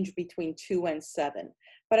range between 2 and 7.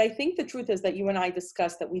 But I think the truth is that you and I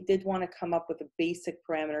discussed that we did want to come up with the basic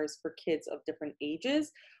parameters for kids of different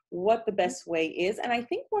ages, what the Mhm. best way is. And I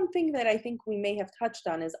think one thing that I think we may have touched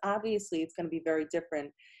on is obviously it's going to be very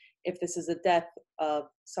different if this is a death of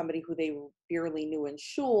somebody who they barely knew in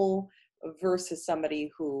shul versus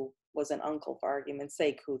somebody who was an uncle, for argument's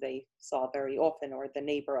sake, who they saw very often, or the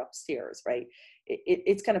neighbor upstairs, right?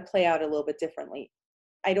 It's going to play out a little bit differently.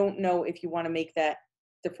 I don't know if you want to make that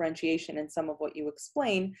differentiation in some of what you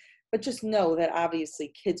explain, but just know that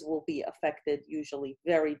obviously kids will be affected usually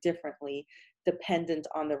very differently dependent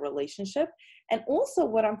on the relationship. And also,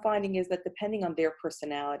 what I'm finding is that depending on their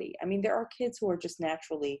personality, I mean, there are kids who are just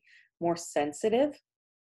naturally more sensitive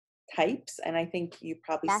types, and I think you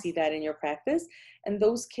probably see Yes. that in your practice. And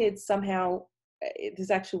those kids somehow,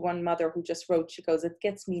 there's actually one mother who just wrote, she goes, it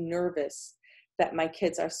gets me nervous that my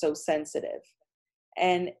kids are so sensitive.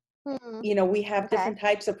 And Hmm. we have Okay. different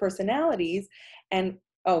types of personalities. And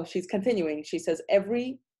oh, she's continuing, she says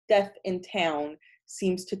every death in town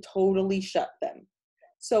seems to totally shut them.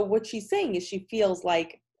 So what she's saying is she feels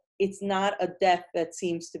like it's not a death that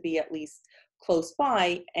seems to be at least close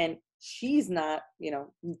by, and she's not,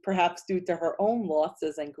 perhaps due to her own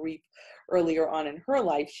losses and grief earlier on in her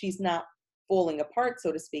life, she's not falling apart,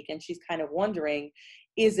 so to speak, and she's kind of wondering,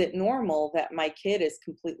 is it normal that my kid is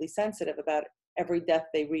completely sensitive about every death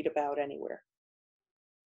they read about anywhere?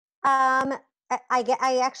 Um,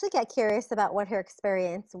 I actually get curious about what her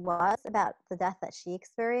experience was about the death that she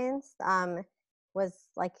experienced. Was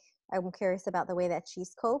like I'm curious about the way that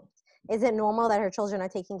she's coped. Is it normal that her children are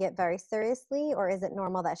taking it very seriously, or is it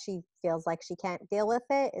normal that she feels like she can't deal with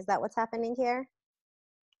it? Is that what's happening here?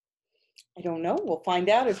 I don't know. We'll find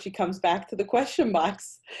out if she comes back to the question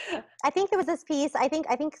box. I think there was this piece. I think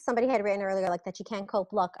somebody had written earlier like that you can't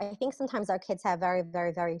cope. Look, I think sometimes our kids have very,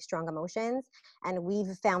 very, very strong emotions, and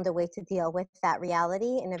we've found a way to deal with that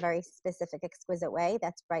reality in a very specific, exquisite way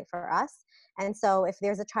that's right for us. And so, if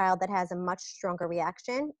there's a child that has a much stronger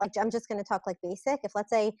reaction, like I'm just going to talk like basic. If let's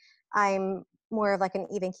say I'm more of like an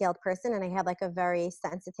even keeled person, and I have like a very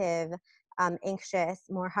sensitive, anxious,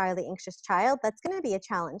 more highly anxious child, that's going to be a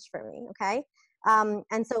challenge for me. Okay,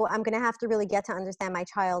 and so I'm going to have to really get to understand my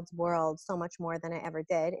child's world so much more than I ever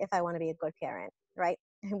did if I want to be a good parent, right?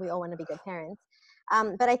 And we all want to be good parents.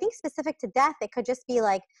 But I think specific to death, it could just be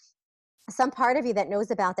like some part of you that knows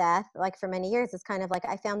about death, like for many years, is kind of like,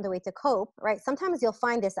 I found a way to cope, right? Sometimes you'll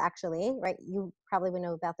find this actually, right? You probably would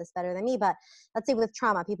know about this better than me, but let's say with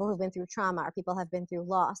trauma, people who've been through trauma, or people have been through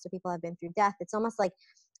loss, or people have been through death, it's almost like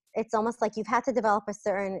you've had to develop a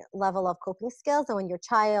certain level of coping skills. And when your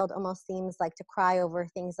child almost seems like to cry over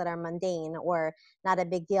things that are mundane or not a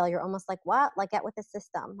big deal, you're almost like, what? Like, get with the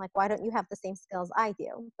system. Like, why don't you have the same skills I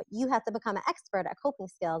do? But you have to become an expert at coping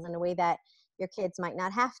skills in a way that your kids might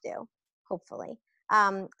not have to, hopefully.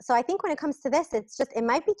 So I think when it comes to this, it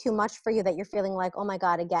might be too much for you that you're feeling like, oh my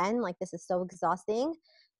God, again, like this is so exhausting.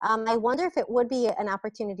 I wonder if it would be an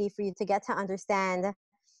opportunity for you to get to understand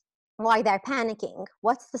why they're panicking.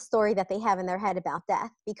 What's the story that they have in their head about death?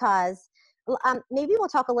 Because maybe we'll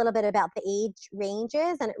talk a little bit about the age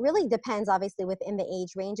ranges, and it really depends, obviously, within the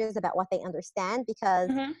age ranges about what they understand.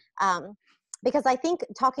 Hmm. Um, because I think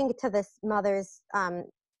talking to this mother's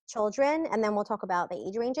children, and then we'll talk about the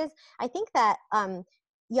age ranges. I think that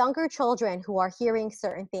younger children who are hearing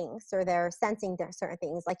certain things or they're sensing certain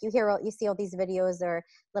things, like you see all these videos or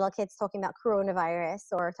little kids talking about coronavirus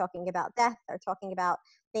or talking about death or talking about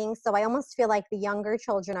things. So I almost feel like the younger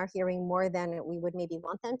children are hearing more than we would maybe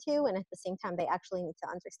want them to. And at the same time, they actually need to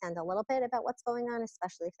understand a little bit about what's going on,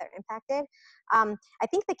 especially if they're impacted. I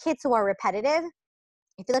think the kids who are repetitive,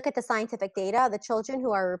 if you look at the scientific data, the children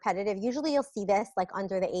who are repetitive, usually you'll see this like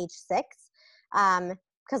under the age 6.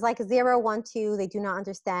 because like 0, 1, 2, they do not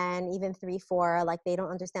understand. Even 3, 4, like they don't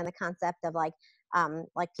understand the concept of like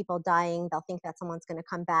people dying. They'll think that someone's going to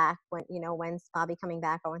come back when, when's Bobby coming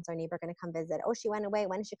back, or when's our neighbor going to come visit? Oh, she went away.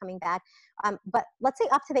 When is she coming back? But let's say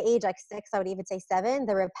up to the age like 6, I would even say 7,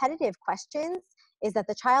 the repetitive questions is that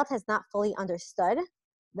the child has not fully understood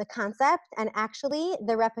the concept, and actually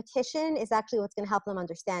the repetition is actually what's going to help them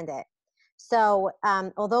understand it. So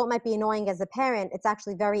although it might be annoying as a parent, it's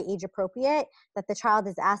actually very age appropriate that the child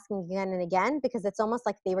is asking again and again, because it's almost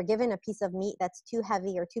like they were given a piece of meat that's too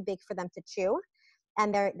heavy or too big for them to chew.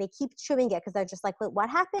 And they keep chewing it because they're just like, "Wait, what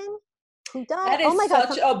happened? Who died? That Oh is my God."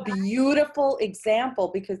 such a beautiful example,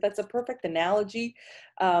 because that's a perfect analogy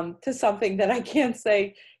to something that I can't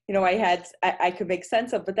say, I could make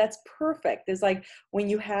sense of, but that's perfect. It's like when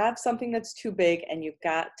you have something that's too big and you've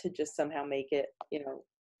got to just somehow make it,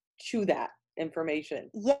 chew that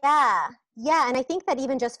information. Yeah. Yeah. And I think that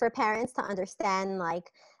even just for parents to understand,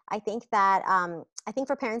 like, I think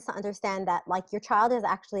for parents to understand that, like, your child is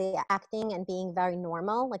actually acting and being very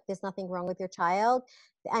normal. Like, there's nothing wrong with your child.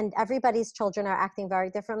 And everybody's children are acting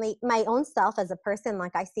very differently. My own self as a person,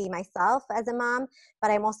 like, I see myself as a mom,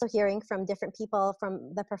 but I'm also hearing from different people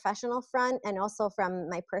from the professional front and also from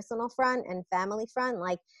my personal front and family front.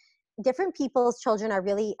 Like, different people's children are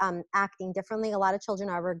really acting differently. A lot of children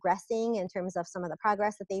are regressing in terms of some of the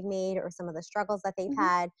progress that they've made or some of the struggles that they've Mhm.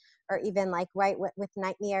 had, or even like with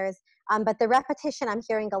nightmares. But the repetition, I'm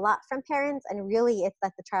hearing a lot from parents, and really it's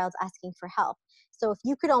that the child's asking for help. So if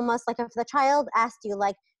you could almost, like, if the child asked you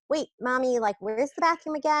like, "Wait, mommy, like, where's the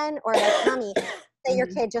bathroom again?" Or like, "Mommy," say your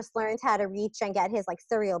Mhm. kid just learned how to reach and get his like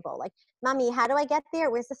cereal bowl, like, "Mommy, how do I get there?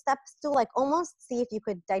 Where's the step stool?" Like, almost see if you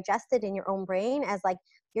could digest it in your own brain as like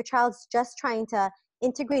your child's just trying to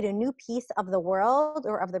integrate a new piece of the world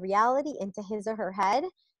or of the reality into his or her head,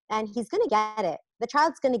 and he's going to get it. The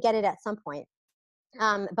child's going to get it at some point.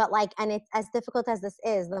 But like, and it's as difficult as this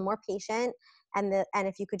is, the more patient, and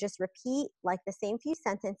if you could just repeat like the same few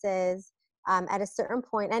sentences at a certain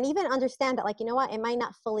point, and even understand that, like, you know what, it might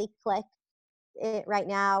not fully click it right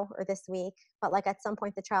now or this week, but like at some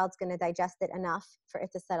point the child's going to digest it enough for it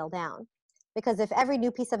to settle down. Because if every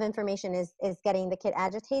new piece of information is getting the kid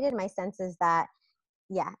agitated, my sense is that,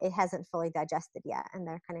 yeah, it hasn't fully digested yet, and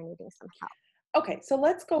they're kind of needing some help. Okay, so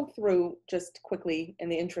let's go through just quickly in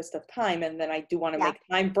the interest of time, and then I do want to Yeah. make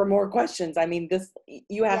time for more questions. I mean,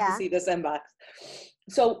 you have to Yeah. see this inbox.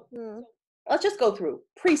 So Mm, let's just go through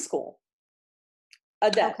preschool.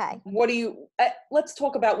 Death. okay. What do you? Let's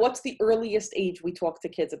talk about what's the earliest age we talk to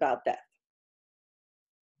kids about death.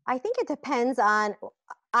 I think it depends on,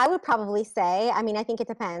 I would probably say, I mean, I think it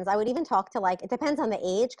depends. I would even talk to, like, it depends on the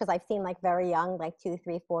age, because I've seen like very young, like 2,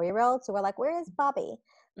 3, 4 year olds who are like, "Where is Bobby?"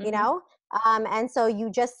 You Hmm. know? And so you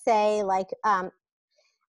just say, like,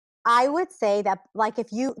 I would say that, like,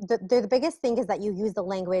 if you, the biggest thing is that you use the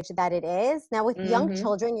language that it is. Now, with young Hmm.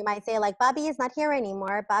 children, you might say, like, "Bobby is not here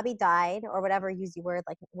anymore. Bobby died," or whatever use you word,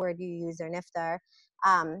 like word you use, or nifter.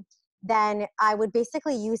 Um, then I would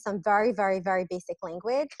basically use some very, very, very basic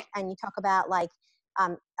language, and you talk about like,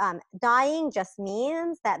 dying just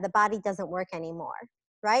means that the body doesn't work anymore,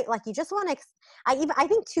 right? Like, you just want to. I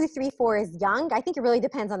think 2, 3, 4 is young. I think it really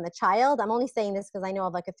depends on the child. I'm only saying this because I know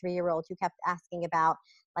of like a 3 year old who kept asking about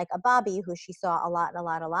like a Bobby who she saw a lot, a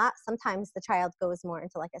lot, a lot. Sometimes the child goes more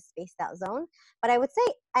into like a spaced out zone. But I would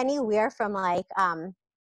say anywhere from like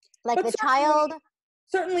But the child,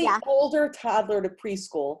 certainly yeah, older toddler to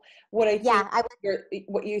preschool. What I think yeah, I would,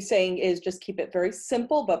 what you're saying is just keep it very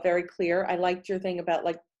simple but very clear. I liked your thing about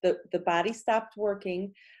like the body stopped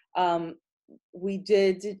working. Um, we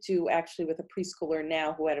did do actually with a preschooler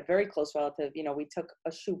now who had a very close relative. We took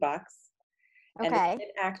a shoebox, and the okay, kid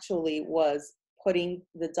actually was putting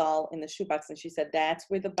the doll in the shoebox, and she said that's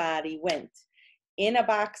where the body went, in a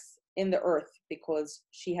box in the earth, because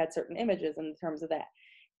she had certain images in terms of that.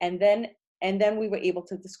 And then we were able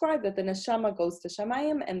to describe that the neshama goes to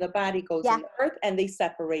Shamayim and the body goes in yeah, the earth, and they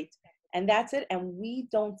separate. And that's it. And we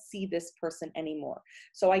don't see this person anymore.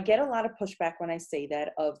 So I get a lot of pushback when I say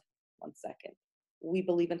that of, one second, we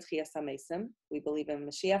believe in Tchias HaMesim, we believe in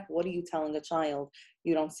Mashiach. What are you telling a child?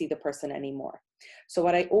 You don't see the person anymore. So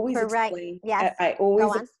what I always correct, explain, yes, I go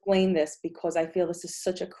always on, explain this because I feel this is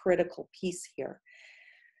such a critical piece here.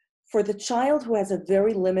 For the child who has a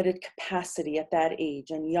very limited capacity at that age,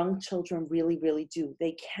 and young children really, really do,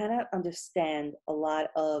 they cannot understand a lot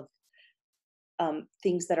of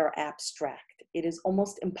things that are abstract. it is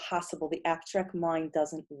almost impossible. The abstract mind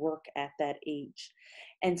doesn't work at that age.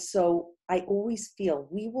 And so I always feel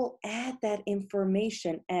we will add that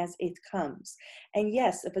information as it comes. And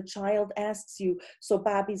yes, if a child asks you, so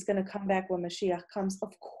Bobby's going to come back when Mashiach comes,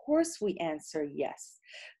 of course we answer yes.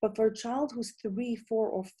 But for a child who's 3, 4,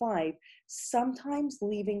 or 5, sometimes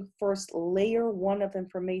leaving first layer 1 of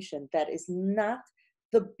information that is not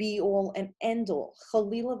the be all and end all.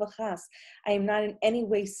 Chalila v'chas. I am not in any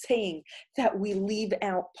way saying that we leave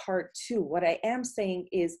out part 2. What I am saying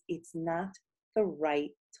is it's not the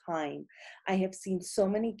right time. I have seen so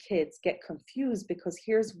many kids get confused because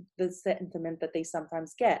here's the sentiment that they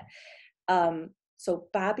sometimes get. So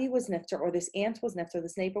Bobby was nifter, or this aunt was nifter,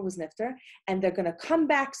 this neighbor was nifter, and they're going to come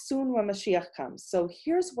back soon when Mashiach comes. So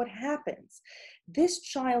here's what happens. This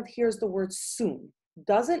child hears the word soon,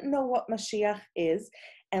 doesn't know what Mashiach is,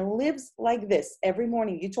 and lives like this every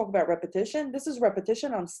morning. You talk about repetition. This is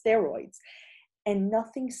repetition on steroids. And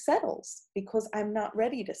nothing settles because I'm not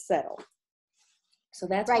ready to settle. So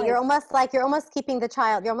that's Right. why You're almost keeping the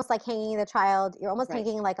child, you're almost like hanging the child, you're almost right.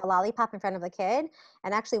 hanging like a lollipop in front of the kid.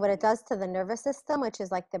 And actually what it does to the nervous system, which is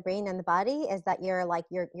like the brain and the body, is that you're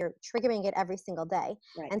triggering it every single day.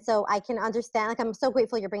 Right. And so I can understand, like, I'm so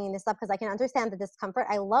grateful you're bringing this up because I can understand the discomfort.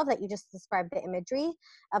 I love that you just described the imagery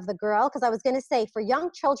of the girl. Cause I was going to say for young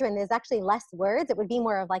children, there's actually less words. It would be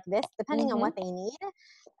more of like this, depending on what they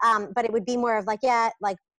need. But it would be more of like, yeah,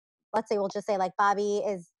 like, let's say we'll just say like Bobby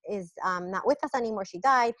is not with us anymore. She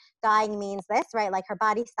died. Dying means this, right? Like her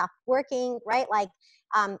body stopped working, right? Like,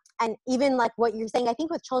 and even like what you're saying, I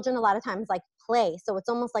think with children, a lot of times like play. So it's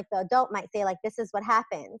almost like the adult might say like, this is what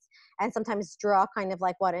happens. And sometimes draw kind of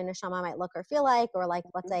like what a neshama might look or feel like, or like,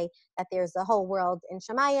 let's say that there's a whole world in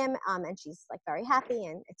Shemayim, and she's like very happy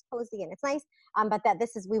and it's cozy and it's nice. But that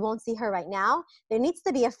we won't see her right now. There needs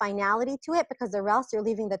to be a finality to it because or else you're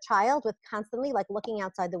leaving the child with constantly like looking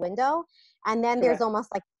outside the window. And then there's Correct. almost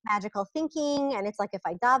like magical thinking. And it's like, if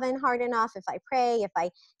I daven hard enough, if I pray, if I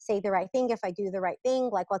say the right thing, if I do the right thing,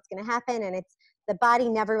 like what's going to happen. And it's the body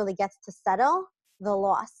never really gets to settle the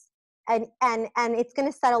loss. And it's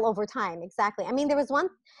going to settle over time. Exactly. I mean, there was one,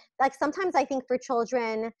 like sometimes I think for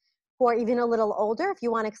children who are even a little older, if you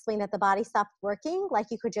want to explain that the body stopped working, like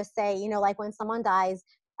you could just say, like when someone dies,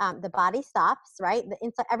 the body stops, right?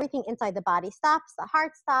 Everything inside the body stops, the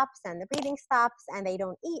heart stops and the breathing stops and they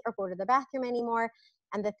don't eat or go to the bathroom anymore.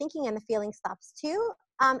 And the thinking and the feeling stops too.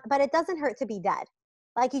 But it doesn't hurt to be dead.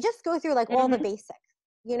 Like you just go through like all the basics,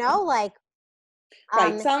 like,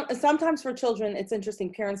 Right. Sometimes for children, it's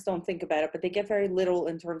interesting. Parents don't think about it, but they get very little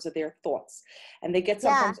in terms of their thoughts. And they get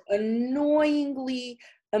yeah, sometimes annoyingly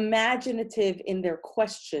imaginative in their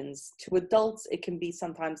questions. To adults, it can be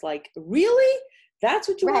sometimes like, really? That's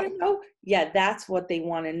what you want right. to know? Yeah, that's what they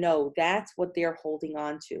want to know. That's what they're holding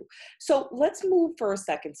on to. So let's move for a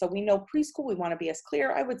second. So we know preschool, we want to be as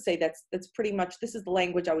clear. I would say that's pretty much, this is the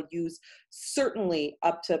language I would use certainly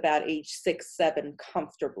up to about age 6, 7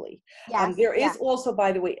 comfortably. Yes. There Yeah. is also,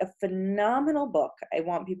 by the way, a phenomenal book. I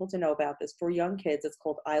want people to know about this for young kids. It's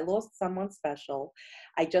called I Lost Someone Special.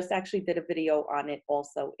 I just actually did a video on it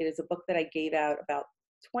also. It is a book that I gave out about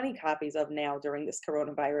 20 copies of now during this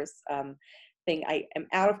coronavirus thing. I am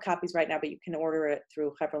out of copies right now, but you can order it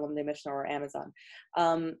through Chaver Limdei Mishnah or Amazon.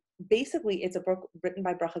 Basically, it's a book written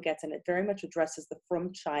by Bracha Getz, and it very much addresses the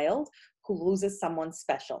frum child who loses someone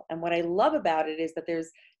special. And what I love about it is that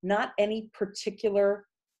there's not any particular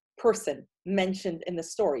person mentioned in the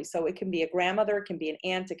story. So it can be a grandmother, it can be an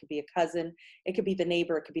aunt, it could be a cousin, it could be the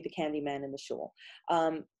neighbor, it could be the candy man in the shul.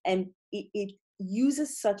 And it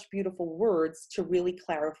uses such beautiful words to really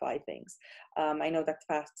clarify things. I know that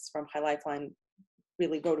Fasts from High Lifeline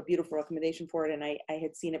really wrote a beautiful recommendation for it, and I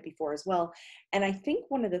had seen it before as well. And I think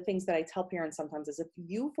one of the things that I tell parents sometimes is if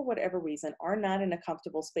you, for whatever reason, are not in a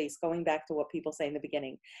comfortable space, going back to what people say in the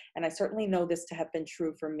beginning, and I certainly know this to have been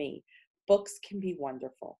true for me, books can be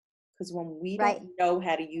wonderful. Because when we Right. don't know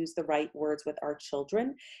how to use the right words with our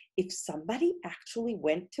children, if somebody actually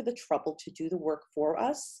went to the trouble to do the work for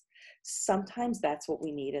us, sometimes that's what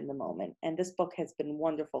we need in the moment. And this book has been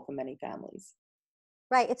wonderful for many families.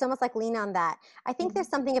 Right. It's almost like lean on that. I think there's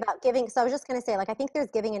Mm-hmm. something about giving. So I was just going to say, like, I think there's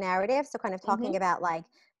giving a narrative. So kind of Mm-hmm. talking about like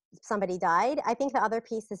somebody died. I think the other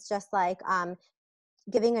piece is just like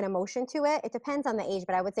giving an emotion to it. It depends on the age,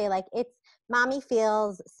 but I would say like it's mommy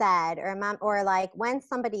feels sad or mom, or like when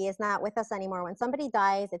somebody is not with us anymore, when somebody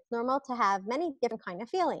dies, it's normal to have many different kind of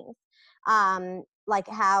feelings. like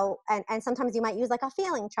how, and sometimes you might use like a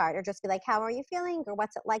feeling chart or just be like, how are you feeling? Or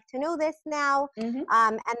what's it like to know this now? Hmm.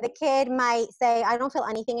 And the kid might say, I don't feel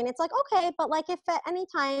anything. And it's like, okay, but like if at any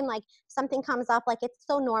time like something comes up, like it's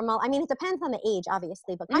so normal. I mean, it depends on the age,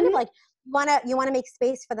 obviously, but kind of Hmm. like you wanna make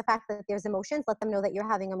space for the fact that there's emotions. Let them know that you're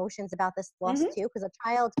having emotions about this loss Hmm. too. Because a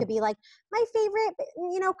child could be like, my favorite,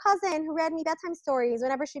 cousin who read me bedtime stories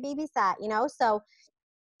whenever she babysat,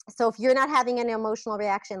 so if you're not having an emotional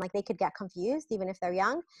reaction, like they could get confused even if they're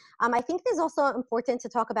young. I think there's also important to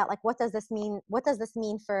talk about like what does this mean? What does this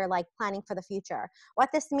mean for like planning for the future? What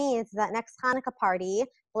this means is that next Hanukkah party,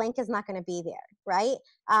 blank is not going to be there, right?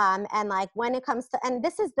 And like when it comes to, and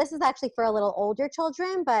this is actually for a little older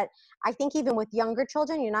children, but I think even with younger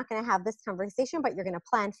children, you're not going to have this conversation, but you're going to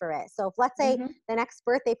plan for it. So if let's say Hmm. the next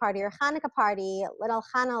birthday party or Hanukkah party, little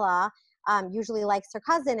Hanala usually likes her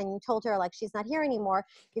cousin, and you told her like she's not here anymore,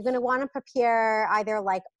 you're going to want to prepare either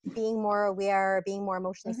like being more aware or being more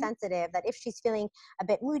emotionally Hmm. sensitive that if she's feeling a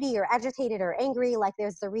bit moody or agitated or angry, like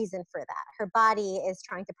there's a reason for that. Her body is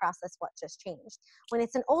trying to process what just changed. When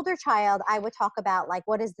it's an older child, I would talk about like,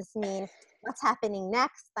 what does this mean? What's happening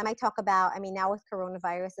next? I might talk about, I mean, now with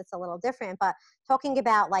coronavirus, it's a little different, but talking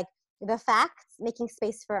about like the facts, making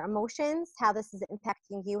space for emotions, how this is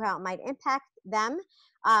impacting you, how it might impact them.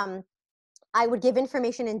 Um, I would give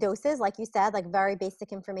information in doses, like you said, like very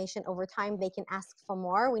basic information. Over time, they can ask for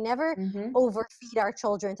more. We never Hmm. overfeed our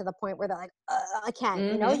children to the point where they're like, I can't.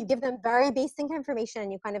 You Hmm. give them very basic information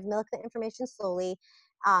and you kind of milk the information slowly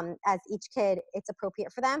as each kid, it's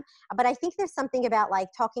appropriate for them. But I think there's something about like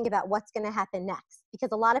talking about what's going to happen next, because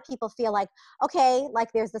a lot of people feel like, okay,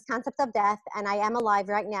 like there's this concept of death and I am alive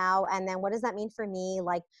right now. And then what does that mean for me?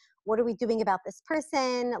 Like, what are we doing about this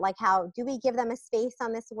person? Like, how do we give them a space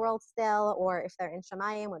on this world still? Or if they're in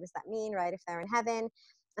Shemayim, what does that mean, right? If they're in heaven.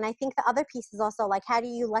 And I think the other piece is also like, how do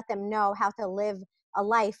you let them know how to live a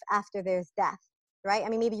life after there's death, right? I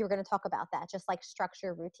mean, maybe you were going to talk about that, just like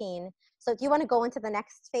structure, routine. So do you want to go into the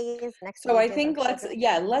next phase, next So I ages of think children?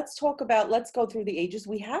 let's go through the ages.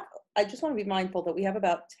 I just want to be mindful that we have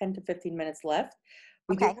about 10 to 15 minutes left.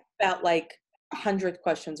 We do Okay. have about like 100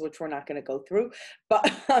 questions, which we're not going to go through, but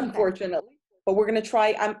Okay. unfortunately, but we're going to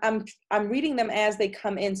try. I'm reading them as they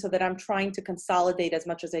come in so that I'm trying to consolidate as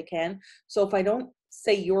much as I can. So if I don't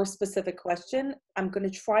say your specific question, I'm going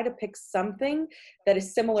to try to pick something that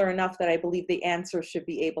is similar enough that I believe the answer should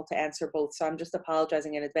be able to answer both. So I'm just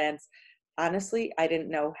apologizing in advance. Honestly, I didn't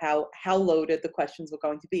know how loaded the questions were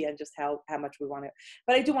going to be and just how much we want to,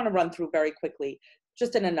 but I do want to run through very quickly,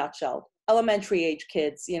 just in a nutshell. Elementary age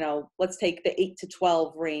kids, let's take the 8 to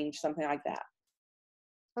 12 range, something like that.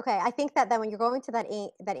 Okay, I think that when you're going to that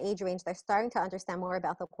age range, they're starting to understand more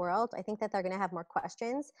about the world. I think that they're going to have more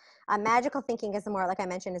questions. Magical thinking is more, like I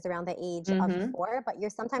mentioned, is around the age of Mm-hmm. 4. But you're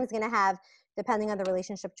sometimes going to have, depending on the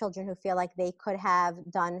relationship, children who feel like they could have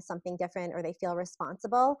done something different or they feel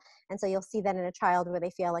responsible. And so you'll see that in a child where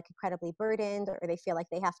they feel like incredibly burdened or they feel like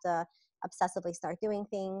they have to obsessively start doing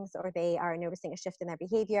things or they are noticing a shift in their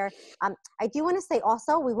behavior. I do want to say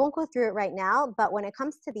also, we won't go through it right now, but when it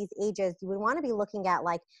comes to these ages, you would want to be looking at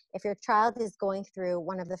like if your child is going through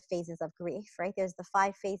one of the phases of grief, right? There's the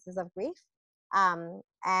 5 phases of grief. And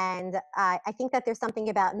I think that there's something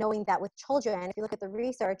about knowing that with children, if you look at the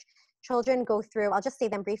research, children go through, I'll just say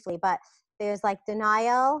them briefly, but there's like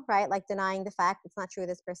denial, right? Like denying the fact it's not true,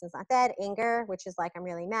 this person's not dead. Anger, which is like, I'm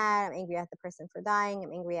really mad. I'm angry at the person for dying.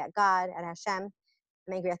 I'm angry at God, at Hashem.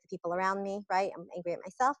 I'm angry at the people around me, right? I'm angry at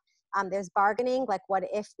myself. There's bargaining, like what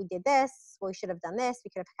if we did this? Well, we should have done this. We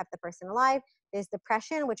could have kept the person alive. There's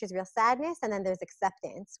depression, which is real sadness. And then there's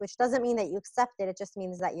acceptance, which doesn't mean that you accept it. It just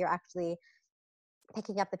means that you're actually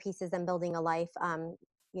picking up the pieces and building a life,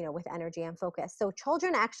 with energy and focus. So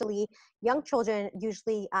children actually, young children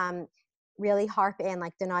usually really harp in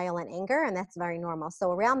like denial and anger, and that's very normal.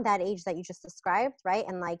 So around that age that you just described, right,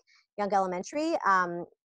 and like young elementary,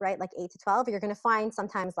 right, like 8 to 12, you're going to find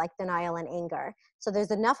sometimes like denial and anger. So there's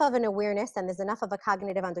enough of an awareness and there's enough of a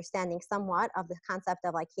cognitive understanding somewhat of the concept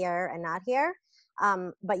of like here and not here.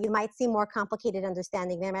 But you might see more complicated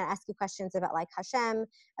understanding. They might ask you questions about like Hashem,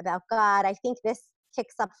 about God. I think this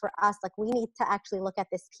kicks up for us, like we need to actually look at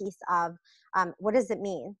this piece of what does it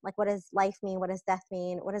mean? Like, what does life mean? What does death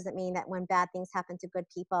mean? What does it mean that when bad things happen to good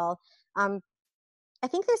people? Um, I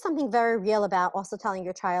think there's something very real about also telling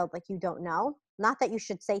your child, like, you don't know. Not that you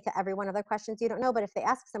should say to every one of their questions, you don't know, but if they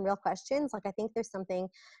ask some real questions, like, I think there's something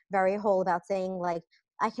very whole about saying, like,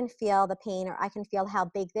 I can feel the pain or I can feel how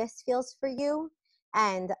big this feels for you.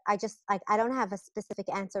 And I just, like, I don't have a specific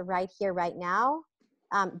answer right here, right now.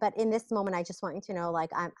 But in this moment, I just want you to know, like,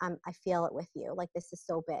 I feel it with you. Like, this is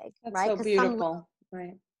so big, That's right? so Because some beautiful.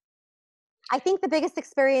 Right. I think the biggest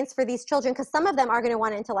experience for these children, because some of them are going to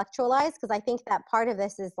want to intellectualize, because I think that part of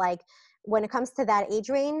this is like when it comes to that age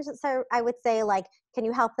range. So I would say, like, can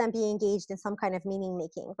you help them be engaged in some kind of meaning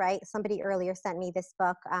making, right? Somebody earlier sent me this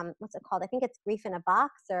book. What's it called? I think it's Grief in a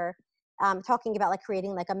Box, or talking about like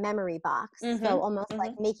creating like a memory box. So Mm-hmm. almost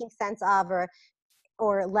like Mm-hmm. making sense of,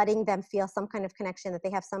 or letting them feel some kind of connection, that they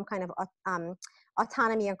have some kind of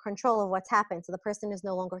autonomy and control of what's happened. So the person is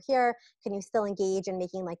no longer here. Can you still engage in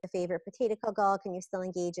making like the favorite potato kugel? Can you still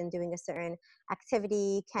engage in doing a certain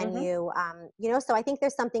activity? Can Mm-hmm. you, so I think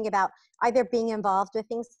there's something about either being involved with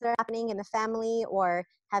things that are happening in the family, or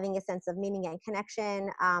having a sense of meaning and connection.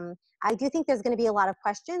 I do think there's going to be a lot of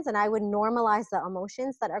questions, and I would normalize the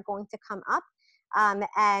emotions that are going to come up.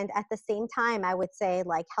 And at the same time, I would say,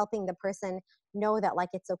 like, helping the person know that, like,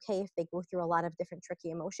 it's okay if they go through a lot of different tricky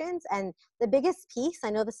emotions. And the biggest piece, I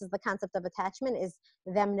know this is the concept of attachment, is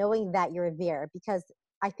them knowing that you're there, because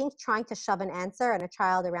I think trying to shove an answer on a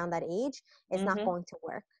child around that age is not Mm-hmm. going to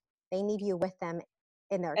work. They need you with them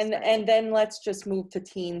in their And experience. then let's just move to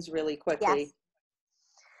teens really Yes. quickly.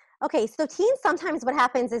 Okay, so teens, sometimes what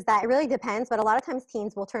happens is that it really depends, but a lot of times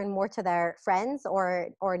teens will turn more to their friends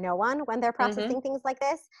or no one when they're Mm-hmm. processing things like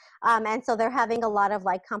this. And so they're having a lot of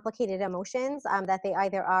like complicated emotions that they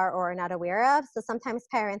either are or are not aware of. So sometimes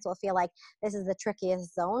parents will feel like this is the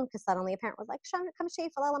trickiest zone, because suddenly a parent was like, come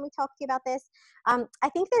Shayla, let me talk to you about this. I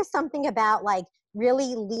think there's something about like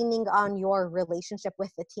really leaning on your relationship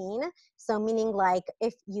with the teen. So meaning, like,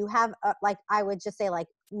 if you have like, I would just say, like,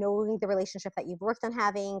 knowing the relationship that you've worked on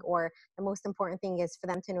having, or the most important thing is for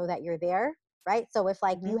them to know that you're there, right? So if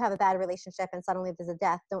like Mm-hmm. you have a bad relationship and suddenly there's a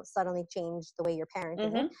death, don't suddenly change the way you're parenting.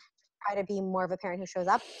 Mm-hmm. Try to be more of a parent who shows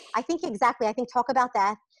up. I think, exactly, I think talk about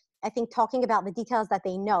that. I think talking about the details that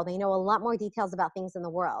they know a lot more details about things in the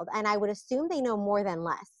world, and I would assume they know more than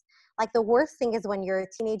less. Like, the worst thing is when your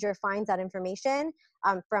teenager finds out information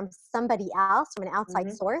from somebody else, from an outside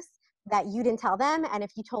Mm-hmm. source, that you didn't tell them, and if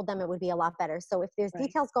you told them, it would be a lot better. So if there's Right.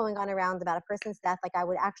 details going on around about a person's death, like, I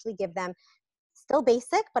would actually give them, still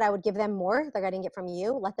basic, but I would give them more. They're getting it from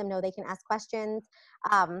you. Let them know they can ask questions.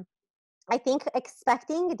 um, I think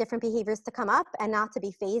expecting different behaviors to come up and not to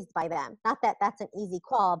be phased by them. Not that that's an easy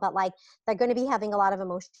call, but like, they're going to be having a lot of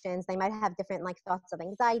emotions. They might have different like thoughts of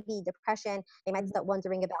anxiety, depression. They might start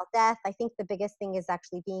wondering about death. I think the biggest thing is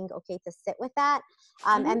actually being okay to sit with that.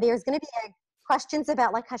 Mm-hmm. And there's going to be questions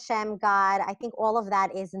about like Hashem, God. I think all of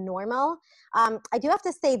that is normal. I do have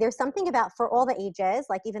to say, there's something about, for all the ages,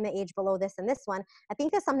 like even the age below this and this one, I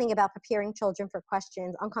think there's something about preparing children for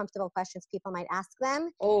questions, uncomfortable questions people might ask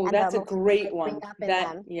them, Oh, and the that's a emotions that great might bring one. up in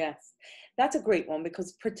That, them. yes, that's a great one,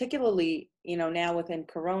 because particularly, now within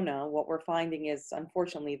Corona, what we're finding is,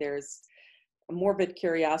 unfortunately, there's a morbid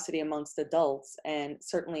curiosity amongst adults and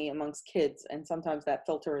certainly amongst kids. And sometimes that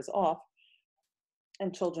filter is off.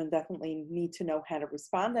 And children definitely need to know how to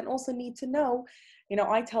respond, and also need to know,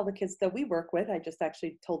 I tell the kids that we work with, I just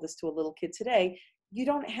actually told this to a little kid today, you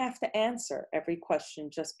don't have to answer every question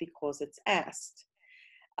just because it's asked.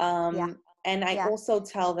 Yeah, And I yeah. also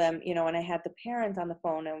tell them, and I had the parent on the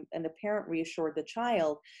phone, and the parent reassured the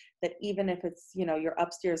child that even if it's, your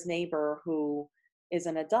upstairs neighbor who is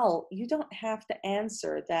an adult, you don't have to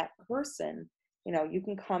answer that person. You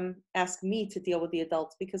can come ask me to deal with the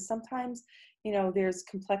adults, because sometimes, there's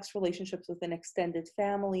complex relationships within extended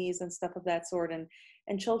families and stuff of that sort.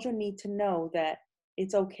 And children need to know that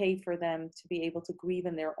it's okay for them to be able to grieve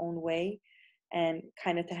in their own way, and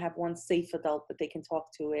kind of to have one safe adult that they can talk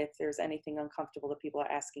to if there's anything uncomfortable that people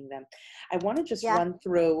are asking them. I want to just Yeah. run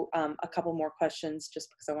through a couple more questions, just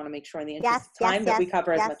because I want to make sure, in the interest Yes, of yes, time, that yes, we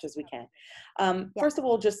cover as yes, much as we can. yes. First of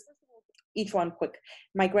all, just each one quick.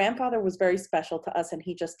 My grandfather was very special to us, and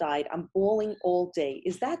he just died. I'm bawling all day.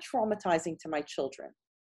 Is that traumatizing to my children?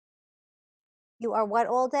 You are what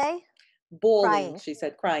all day? Bawling, Crying. she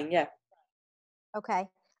said, crying. Yeah. Okay.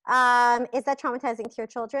 Is that traumatizing to your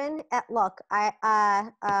children? Look,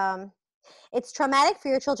 it's traumatic for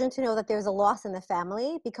your children to know that there's a loss in the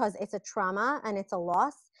family, because it's a trauma and it's a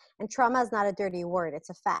loss. And trauma is not a dirty word, it's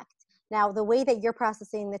a fact. Now, the way that you're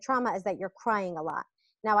processing the trauma is that you're crying a lot.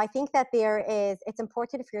 Now, I think that it's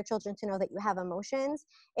important for your children to know that you have emotions.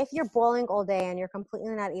 If you're bawling all day and you're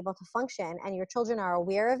completely not able to function, and your children are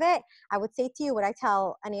aware of it, I would say to you what I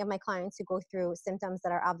tell any of my clients who go through symptoms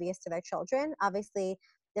that are obvious to their children, obviously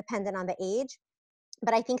dependent on the age.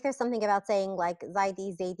 But I think there's something about saying, like,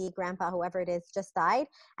 Zaidi, Zaidi, grandpa, whoever it is, just died.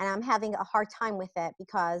 And I'm having a hard time with it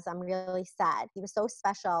because I'm really sad. He was so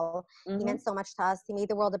special. He Mm-hmm. meant so much to us. He made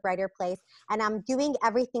the world a brighter place. And I'm doing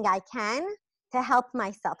everything I can to help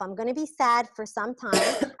myself. I'm going to be sad for some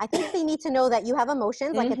time. I think they need to know that you have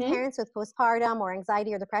emotions. Like, as Mm-hmm. parents with postpartum or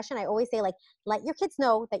anxiety or depression, I always say, like, let your kids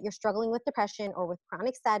know that you're struggling with depression or with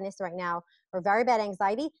chronic sadness right now or very bad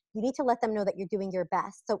anxiety. You need to let them know that you're doing your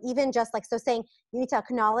best. So even just like, so saying you need to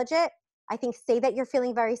acknowledge it. I think say that you're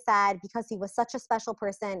feeling very sad because he was such a special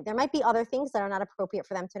person. There might be other things that are not appropriate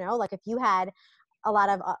for them to know. Like if you had a lot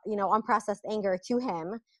of unprocessed anger to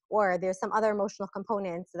him, or there's some other emotional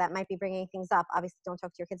components that might be bringing things up. Obviously, don't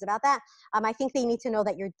talk to your kids about that. I think they need to know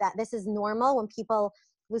that that this is normal when people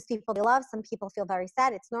lose people they love. Some people feel very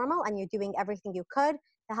sad. It's normal, and you're doing everything you could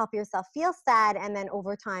to help yourself feel sad, and then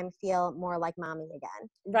over time feel more like mommy again.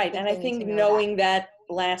 I Right. think And I they need think to know that. knowing that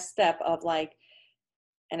last step of like,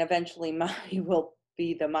 and eventually mommy will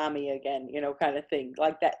be the mommy again, kind of thing.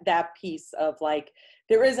 Like that piece of like,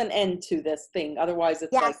 there is an end to this thing. Otherwise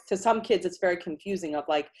it's Yes. like, to some kids, it's very confusing of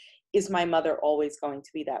like, is my mother always going to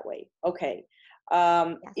be that way? Okay.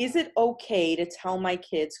 Yes. Is it okay to tell my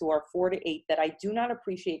kids who are 4 to 8 that I do not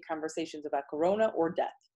appreciate conversations about corona or death?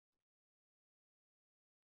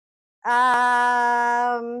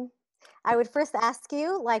 Um, I would first ask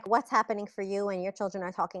you, like, what's happening for you when your children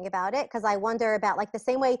are talking about it? Because I wonder about, like, the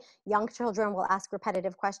same way young children will ask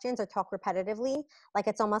repetitive questions or talk repetitively. Like,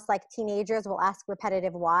 it's almost like teenagers will ask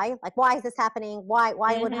repetitive why. Like, why is this happening? Why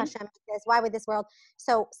would Mm-hmm. Hashem do this? Why would this world?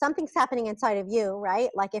 So something's happening inside of you, right?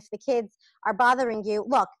 Like, if the kids are bothering you,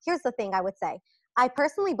 look, here's the thing I would say. I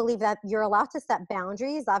personally believe that you're allowed to set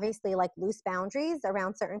boundaries, obviously like loose boundaries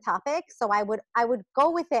around certain topics. So I would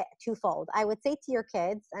go with it twofold. I would say to your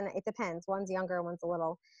kids, and it depends, one's younger, one's a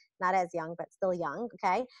little not as young, but still young,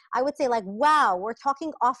 okay? I would say like, wow, we're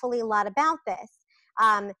talking awfully a lot about this.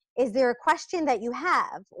 Is there a question that you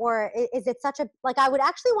have? Or is it such a, like, I would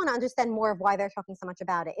actually want to understand more of why they're talking so much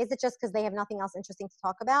about it. Is it just because they have nothing else interesting to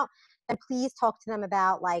talk about? Then please talk to them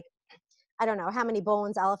about, like, I don't know how many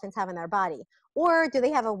bones elephants have in their body. Or do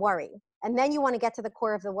they have a worry? And then you want to get to the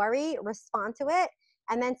core of the worry, respond to it,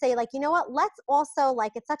 and then say, like, you know what, let's also,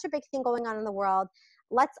 like, it's such a big thing going on in the world.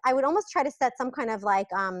 I would almost try to set some kind of like,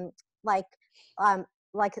 um,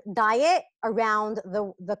 like diet around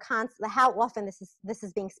the how often this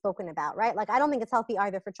is being spoken about, right? Like, I don't think it's healthy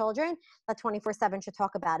either for children that 24/7 should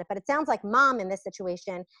talk about it. But it sounds like mom in this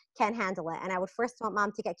situation can handle it. And I would first want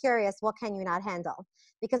mom to get curious, what can you not handle?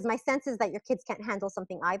 Because my sense is that your kids can't handle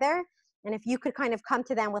something either. And if you could kind of come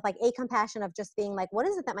to them with like a compassion of just being like, what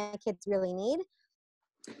is it that my kids really need?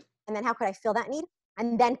 And then how could I fill that need?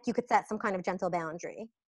 And then you could set some kind of gentle boundary,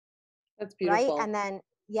 That's right? beautiful. And then,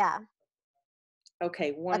 yeah,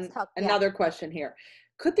 Okay, let's talk. Yeah. another question here.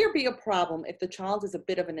 Could there be a problem if the child is a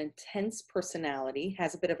bit of an intense personality,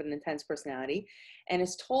 has a bit of an intense personality, and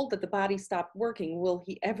is told that the body stopped working? Will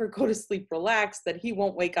he ever go to sleep relaxed, that he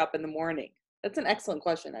won't wake up in the morning? That's an excellent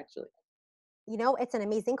question, actually. It's an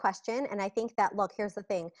amazing question. And I think that, look, here's the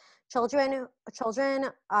thing. Children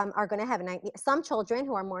are going to have nightmares. Some children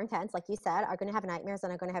who are more intense, like you said, are going to have nightmares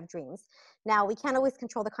and are going to have dreams. Now, we can't always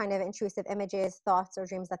control the kind of intrusive images, thoughts, or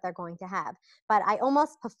dreams that they're going to have. But I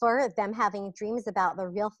almost prefer them having dreams about the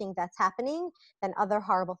real thing that's happening than other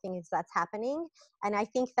horrible things that's happening. And I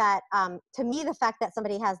think that, to me, the fact that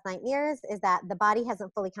somebody has nightmares is that the body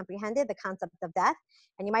hasn't fully comprehended the concept of death.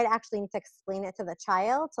 And you might actually need to explain it to the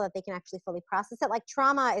child so that they can actually fully process it. Like,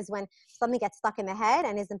 trauma is when something gets stuck in the head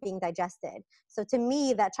and isn't being digested. So to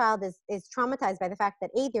me, that child is traumatized by the fact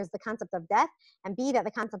that A, there's the concept of death, and B, that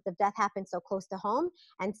the concept of death happens so close to home,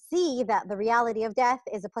 and C, that the reality of death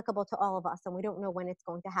is applicable to all of us and we don't know when it's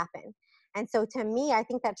going to happen. And so to me, I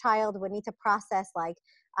think that child would need to process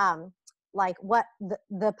what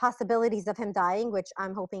the possibilities of him dying, which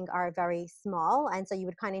I'm hoping are very small. And so you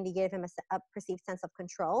would kind of need to give him a perceived sense of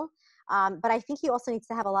control. But I think he also needs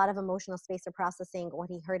to have a lot of emotional space for processing what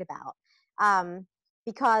he heard about.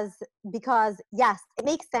 Because yes, it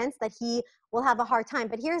makes sense that he will have a hard time.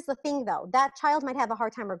 But here's the thing, though, that child might have a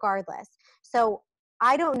hard time regardless. So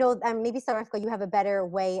I don't know, and maybe Sarafka, you have a better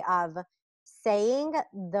way of saying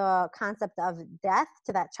the concept of death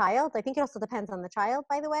to that child. I think it also depends on the child,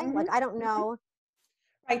 by the way. Like, Hmm. I don't know.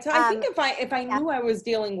 Right. So I think Um, if I yeah, knew I was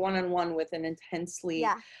dealing one-on-one with an intensely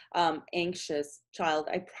yeah, anxious child,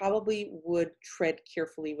 I probably would tread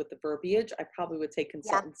carefully with the verbiage. I probably would take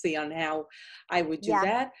yeah, consultancy on how I would do yeah,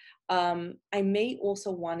 that. I may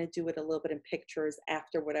also want to do it a little bit in pictures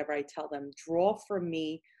after whatever I tell them. Draw for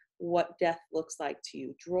me what death looks like to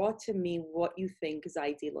you. Draw to me what you think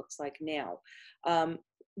Zaidi looks like now.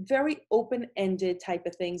 Very open-ended type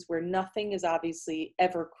of things where nothing is obviously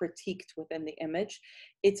ever critiqued within the image.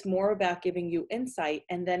 It's more about giving you insight.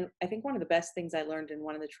 And then I think one of the best things I learned in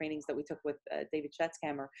one of the trainings that we took with David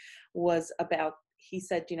Schatzkammer was about he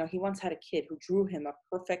said, he once had a kid who drew him a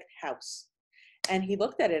perfect house. And he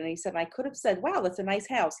looked at it and he said, I could have said, wow, that's a nice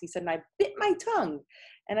house. He said, and I bit my tongue.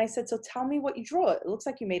 And I said, so tell me what you drew. It looks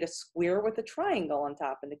like you made a square with a triangle on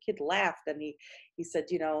top. And the kid laughed and he said,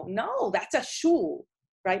 no, that's a shul.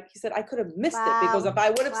 Right? He said, I could have missed it because Wow. if I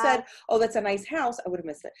would have said, Wow. oh, that's a nice house, I would have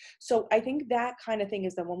missed it. So I think that kind of thing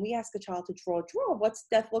is that when we ask a child to draw, what's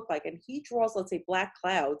death look like? And he draws, let's say, black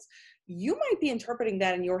clouds. You might be interpreting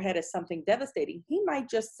that in your head as something devastating. He might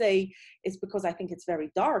just say, it's because I think it's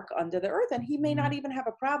very dark under the earth, and he may not even have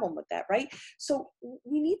a problem with that, right? So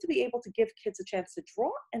we need to be able to give kids a chance to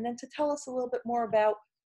draw and then to tell us a little bit more about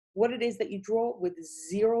what it is that you draw with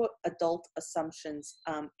zero adult assumptions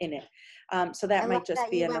in it. So I that love might just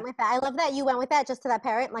that be you enough. went with that. I love that you went with that just to that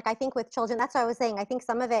parent. Like I think with children, that's what I was saying. I think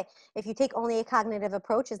some of it, if you take only a cognitive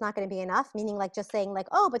approach, is not going to be enough. Meaning like just saying like,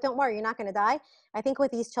 oh, but don't worry, you're not going to die. I think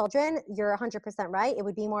with these children, you're 100% right. It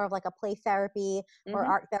would be more of like a play therapy or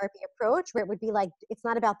Hmm. art therapy approach where it would be like, it's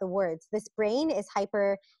not about the words. This brain is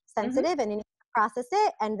hyper Hmm. sensitive and you need to process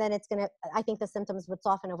it. And then it's going to, I think the symptoms would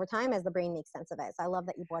soften over time as the brain makes sense of it. So I love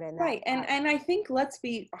that you brought in that. Right. And I think let's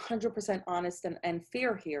be 100% honest and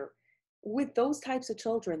fair here. With those types of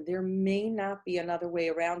children, there may not be another way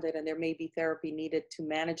around it, and there may be therapy needed to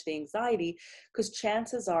manage the anxiety, because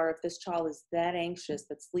chances are, if this child is that anxious,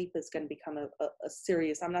 that sleep is going to become a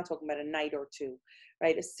serious, I'm not talking about a night or two,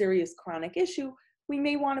 right? A serious chronic issue. We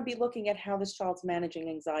may want to be looking at how this child's managing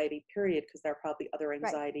anxiety, period, because there are probably other Right.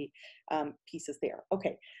 anxiety pieces there.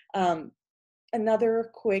 Okay. Um, Another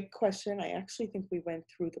quick question. I actually think we went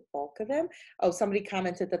through the bulk of them. Oh, somebody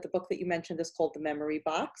commented that the book that you mentioned is called The Memory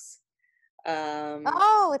Box. Um,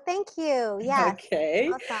 Oh, thank you. Yes. okay.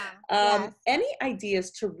 Awesome. Yes. Any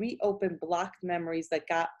ideas to reopen blocked memories that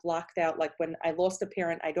got blocked out? Like when I lost a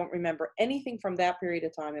parent, I don't remember anything from that period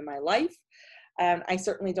of time in my life. I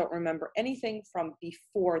certainly don't remember anything from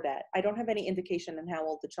before that. I don't have any indication on how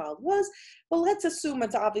old the child was, but let's assume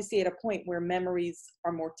it's obviously at a point where memories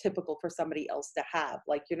are more typical for somebody else to have.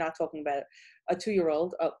 Like you're not talking about a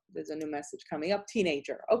 2-year-old. Oh, there's a new message coming up.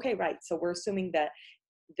 Teenager. Okay, right. So we're assuming that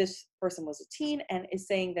this person was a teen and is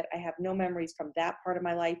saying that I have no memories from that part of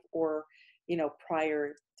my life or,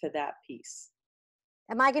 prior to that piece.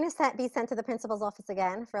 Am I going to be sent to the principal's office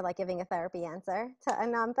again for like giving a therapy answer to a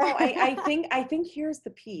number? No, I think here's the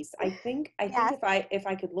piece. I think Yes. if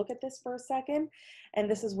I could look at this for a second,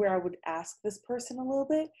 and this is where I would ask this person a little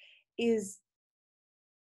bit, is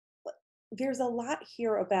there's a lot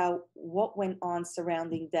here about what went on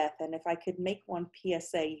surrounding death. And if I could make one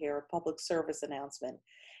PSA here, a public service announcement,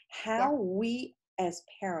 Yeah. how we as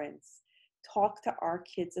parents talk to our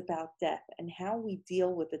kids about death and how we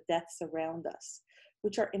deal with the deaths around us,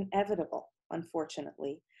 which are inevitable,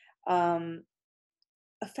 unfortunately, um,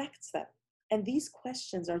 affects them. And these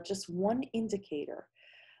questions are just one indicator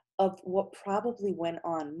of what probably went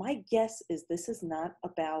on. My guess is this is not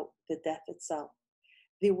about the death itself.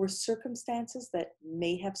 There were circumstances that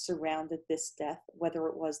may have surrounded this death, whether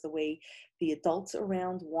it was the way the adults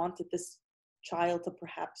around wanted this child to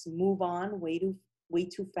perhaps move on way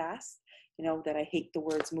too fast. That I hate the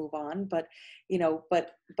words move on, but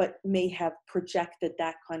but may have projected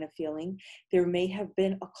that kind of feeling. There may have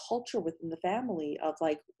been a culture within the family of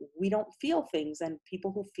like, we don't feel things, and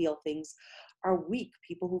people who feel things are weak.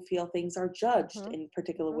 People who feel things are judged Hmm. in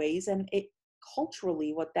particular Hmm. ways, and it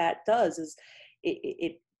culturally, what that does is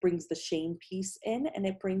it brings the shame piece in, and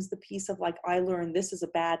it brings the piece of like, I learned this is a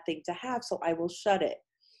bad thing to have, so I will shut it.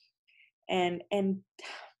 And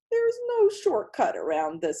there's no shortcut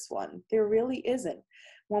around this one. There really isn't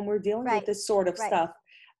when we're dealing with Right. this sort of Right. stuff.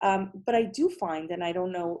 But I do find, and I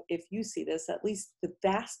don't know if you see this, at least the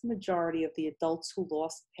vast majority of the adults who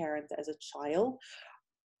lost parents as a child,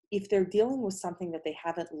 if they're dealing with something that they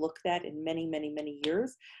haven't looked at in many, many, many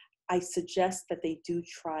years, I suggest that they do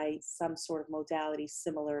try some sort of modality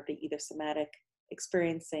similar to either somatic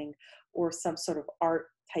experiencing or some sort of art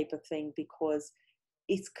type of thing, because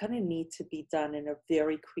it's going to need to be done in a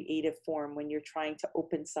very creative form when you're trying to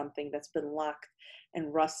open something that's been locked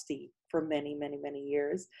and rusty for many, many, many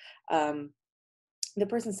years. The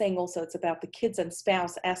person saying also it's about the kids and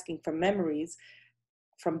spouse asking for memories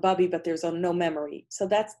from Bubby, but there's no memory. So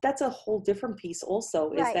that's a whole different piece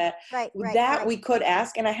also, is Right. that Right. Right. that Right. we could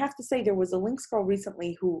ask. And I have to say, there was a Lynx girl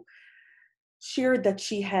recently who shared that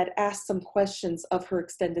she had asked some questions of her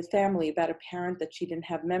extended family about a parent that she didn't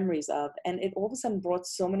have memories of. And it all of a sudden brought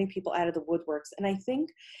so many people out of the woodworks. And I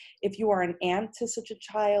think if you are an aunt to such a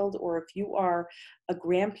child, or if you are a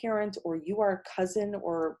grandparent, or you are a cousin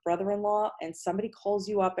or brother-in-law, and somebody calls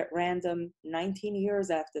you up at random 19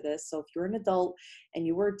 years after this. So if you're an adult and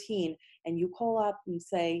you were a teen and you call up and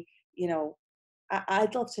say,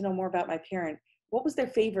 I'd love to know more about my parent. What was their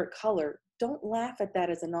favorite color? Don't laugh at that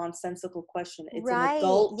as a nonsensical question. It's an Right.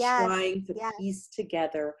 adult Yes. trying to Yes. piece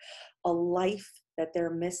together a life that they're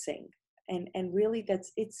missing. And really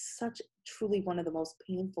it's such truly one of the most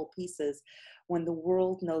painful pieces when the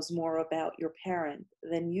world knows more about your parent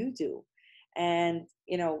than you do. And,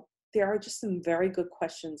 there are just some very good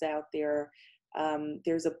questions out there.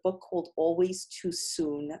 There's a book called Always Too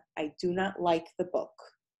Soon. I do not like the book.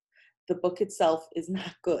 The book itself is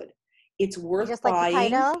not good. It's You worth just like the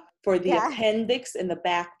buying title? for the Yeah. appendix in the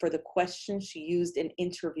back for the questions she used in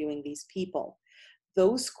interviewing these people.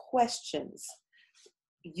 Those questions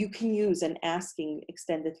you can use in asking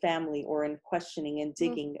extended family or in questioning and Mm,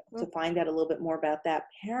 digging to mm. find out a little bit more about that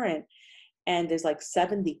parent. And there's like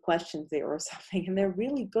 70 questions there or something, and they're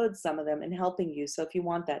really good, some of them, in helping you. So if you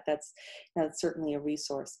want that, that's certainly a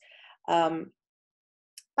resource. Um,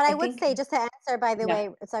 But I I would think, say, just to answer, by the yeah. way,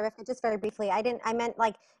 sorry, if just very briefly, I meant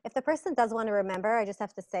like, if the person does want to remember, I just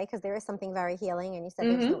have to say, because there is something very healing, and you said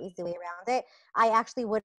there's no Mm-hmm. easy way around it. I actually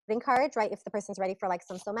would encourage, right, if the person's ready for like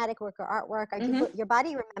some somatic work or artwork, Mm-hmm. your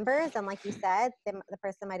body remembers, and like you said, the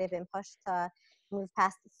person might have been pushed to move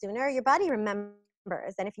past it sooner. Your body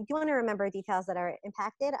remembers, and if you do want to remember details that are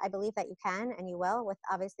impacted, I believe that you can and you will, with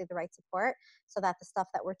obviously the right support, so that the stuff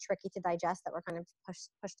that were tricky to digest, that were kind of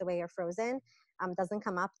pushed away or frozen, doesn't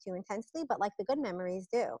come up too intensely, but like the good memories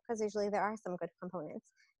do, because usually there are some good components.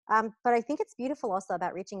 But I think it's beautiful also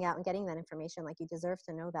about reaching out and getting that information. Like, you deserve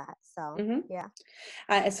to know that. So Mm-hmm.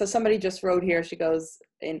 yeah. So somebody just wrote here, she goes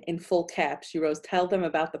in full caps, she wrote, tell them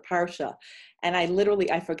about the Parsha. And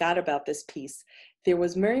I forgot about this piece. There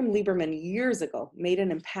was Miriam Lieberman years ago made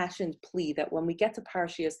an impassioned plea that when we get to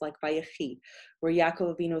Parshas like Vayechi, where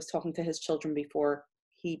Yaakov Avinu is talking to his children before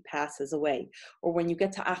he passes away, or when you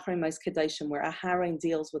get to Achrei Ma'as Kedoshim, where Aharon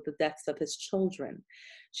deals with the deaths of his children,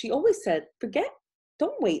 she always said,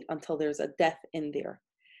 don't wait until there's a death in there.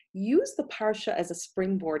 Use the parsha as a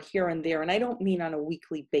springboard here and there. And I don't mean on a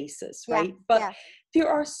weekly basis, Yeah. right? But Yeah. there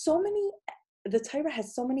are the Torah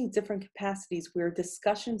has so many different capacities where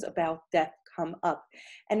discussions about death come up.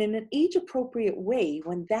 And in an age appropriate way,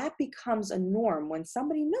 when that becomes a norm, when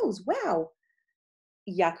somebody knows, wow,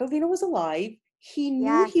 Yaakovina was alive. He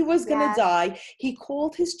knew Yes. he was going to Yes. die. He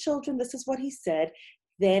called his children. This is what he said.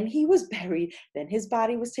 Then he was buried. Then his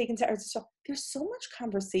body was taken to Eretz. So there's so much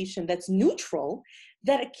conversation that's neutral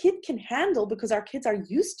that a kid can handle because our kids are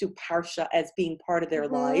used to Parsha as being part of their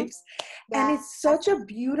Mm-hmm. lives. And Yes. it's such a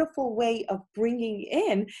beautiful way of bringing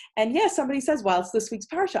in. And yes, somebody says, well, it's this week's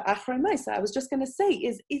Parsha, Achrei Ma'as. I was just going to say,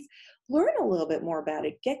 is learn a little bit more about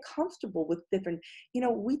it. Get comfortable with different,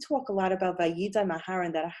 we talk a lot about Vayida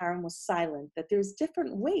Maharan, that Aharon was silent, that there's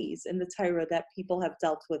different ways in the Torah that people have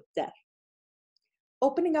dealt with death.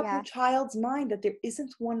 Opening up your Yes. child's mind that there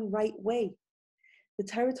isn't one right way. The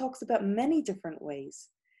Torah talks about many different ways.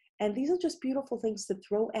 And these are just beautiful things to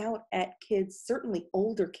throw out at kids, certainly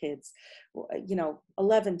older kids,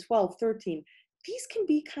 11, 12, 13. These can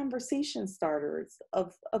be conversation starters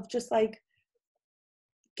of just like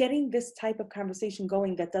getting this type of conversation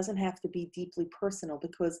going that doesn't have to be deeply personal,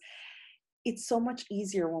 because it's so much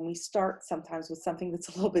easier when we start sometimes with something that's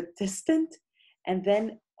a little bit distant, and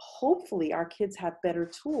then hopefully our kids have better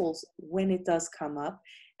tools when it does come up,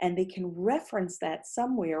 and they can reference that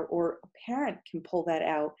somewhere, or a parent can pull that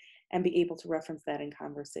out and be able to reference that in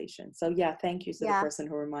conversation. So yeah, thank you to the Yeah. person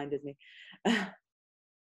who reminded me.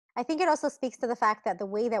 I think it also speaks to the fact that the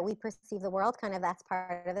way that we perceive the world, kind of, that's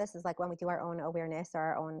part of this, is like when we do our own awareness or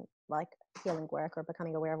our own like healing work or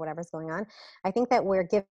becoming aware of whatever's going on. I think that we're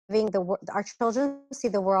giving our children see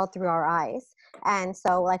the world through our eyes. And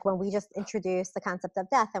so like when we just introduce the concept of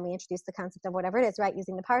death, and we introduce the concept of whatever it is, right,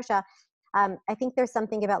 using the parsha, I think there's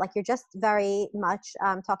something about, like, you're just very much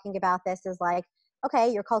talking about this as like,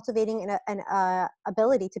 okay, you're cultivating an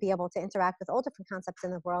ability to be able to interact with all different concepts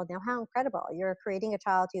in the world. Now, how incredible. You're creating a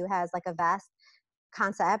child who has like a vast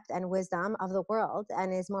concept and wisdom of the world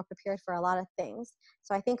and is more prepared for a lot of things.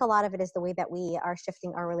 So I think a lot of it is the way that we are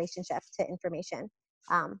shifting our relationship to information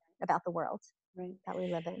about the world Right. that we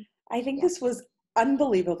live in. I think Yeah. this was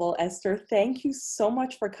unbelievable, Esther. Thank you so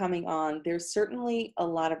much for coming on. There's certainly a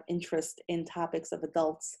lot of interest in topics of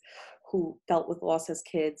adults who dealt with loss as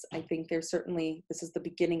kids. I think this is the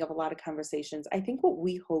beginning of a lot of conversations. I think what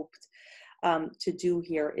we hoped to do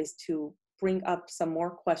here is to bring up some more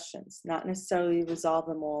questions, not necessarily resolve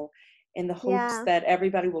them all, in the hopes Yeah. that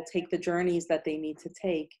everybody will take the journeys that they need to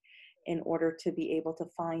take in order to be able to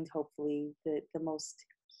find, hopefully, the most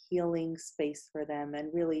healing space for them.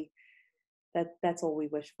 And really, that's all we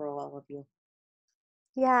wish for all of you.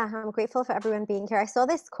 Yeah, I'm grateful for everyone being here. I saw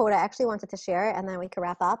this quote. I actually wanted to share it and then we could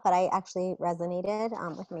wrap up, but I actually resonated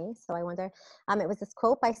with me. So I wonder, it was this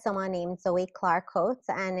quote by someone named Zoe Clark Coates,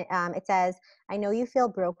 and it says, I know you feel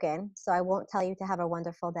broken, so I won't tell you to have a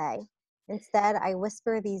wonderful day. Instead, I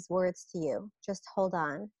whisper these words to you. Just hold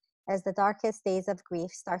on. As the darkest days of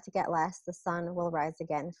grief start to get less, the sun will rise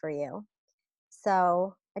again for you.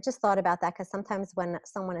 So I just thought about that because sometimes when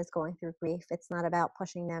someone is going through grief, it's not about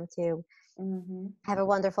pushing them to Hmm. have a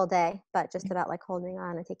wonderful day, but just about like holding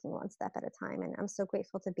on and taking one step at a time. And I'm so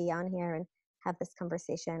grateful to be on here and have this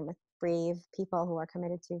conversation with brave people who are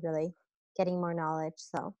committed to really getting more knowledge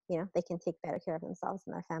so, they can take better care of themselves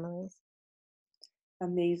and their families.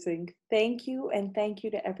 Amazing. Thank you. And thank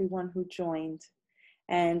you to everyone who joined.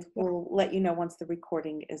 And Yeah. we'll let you know once the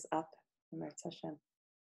recording is up from our session.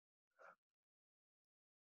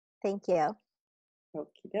 Thank you.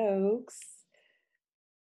 Okie dokes.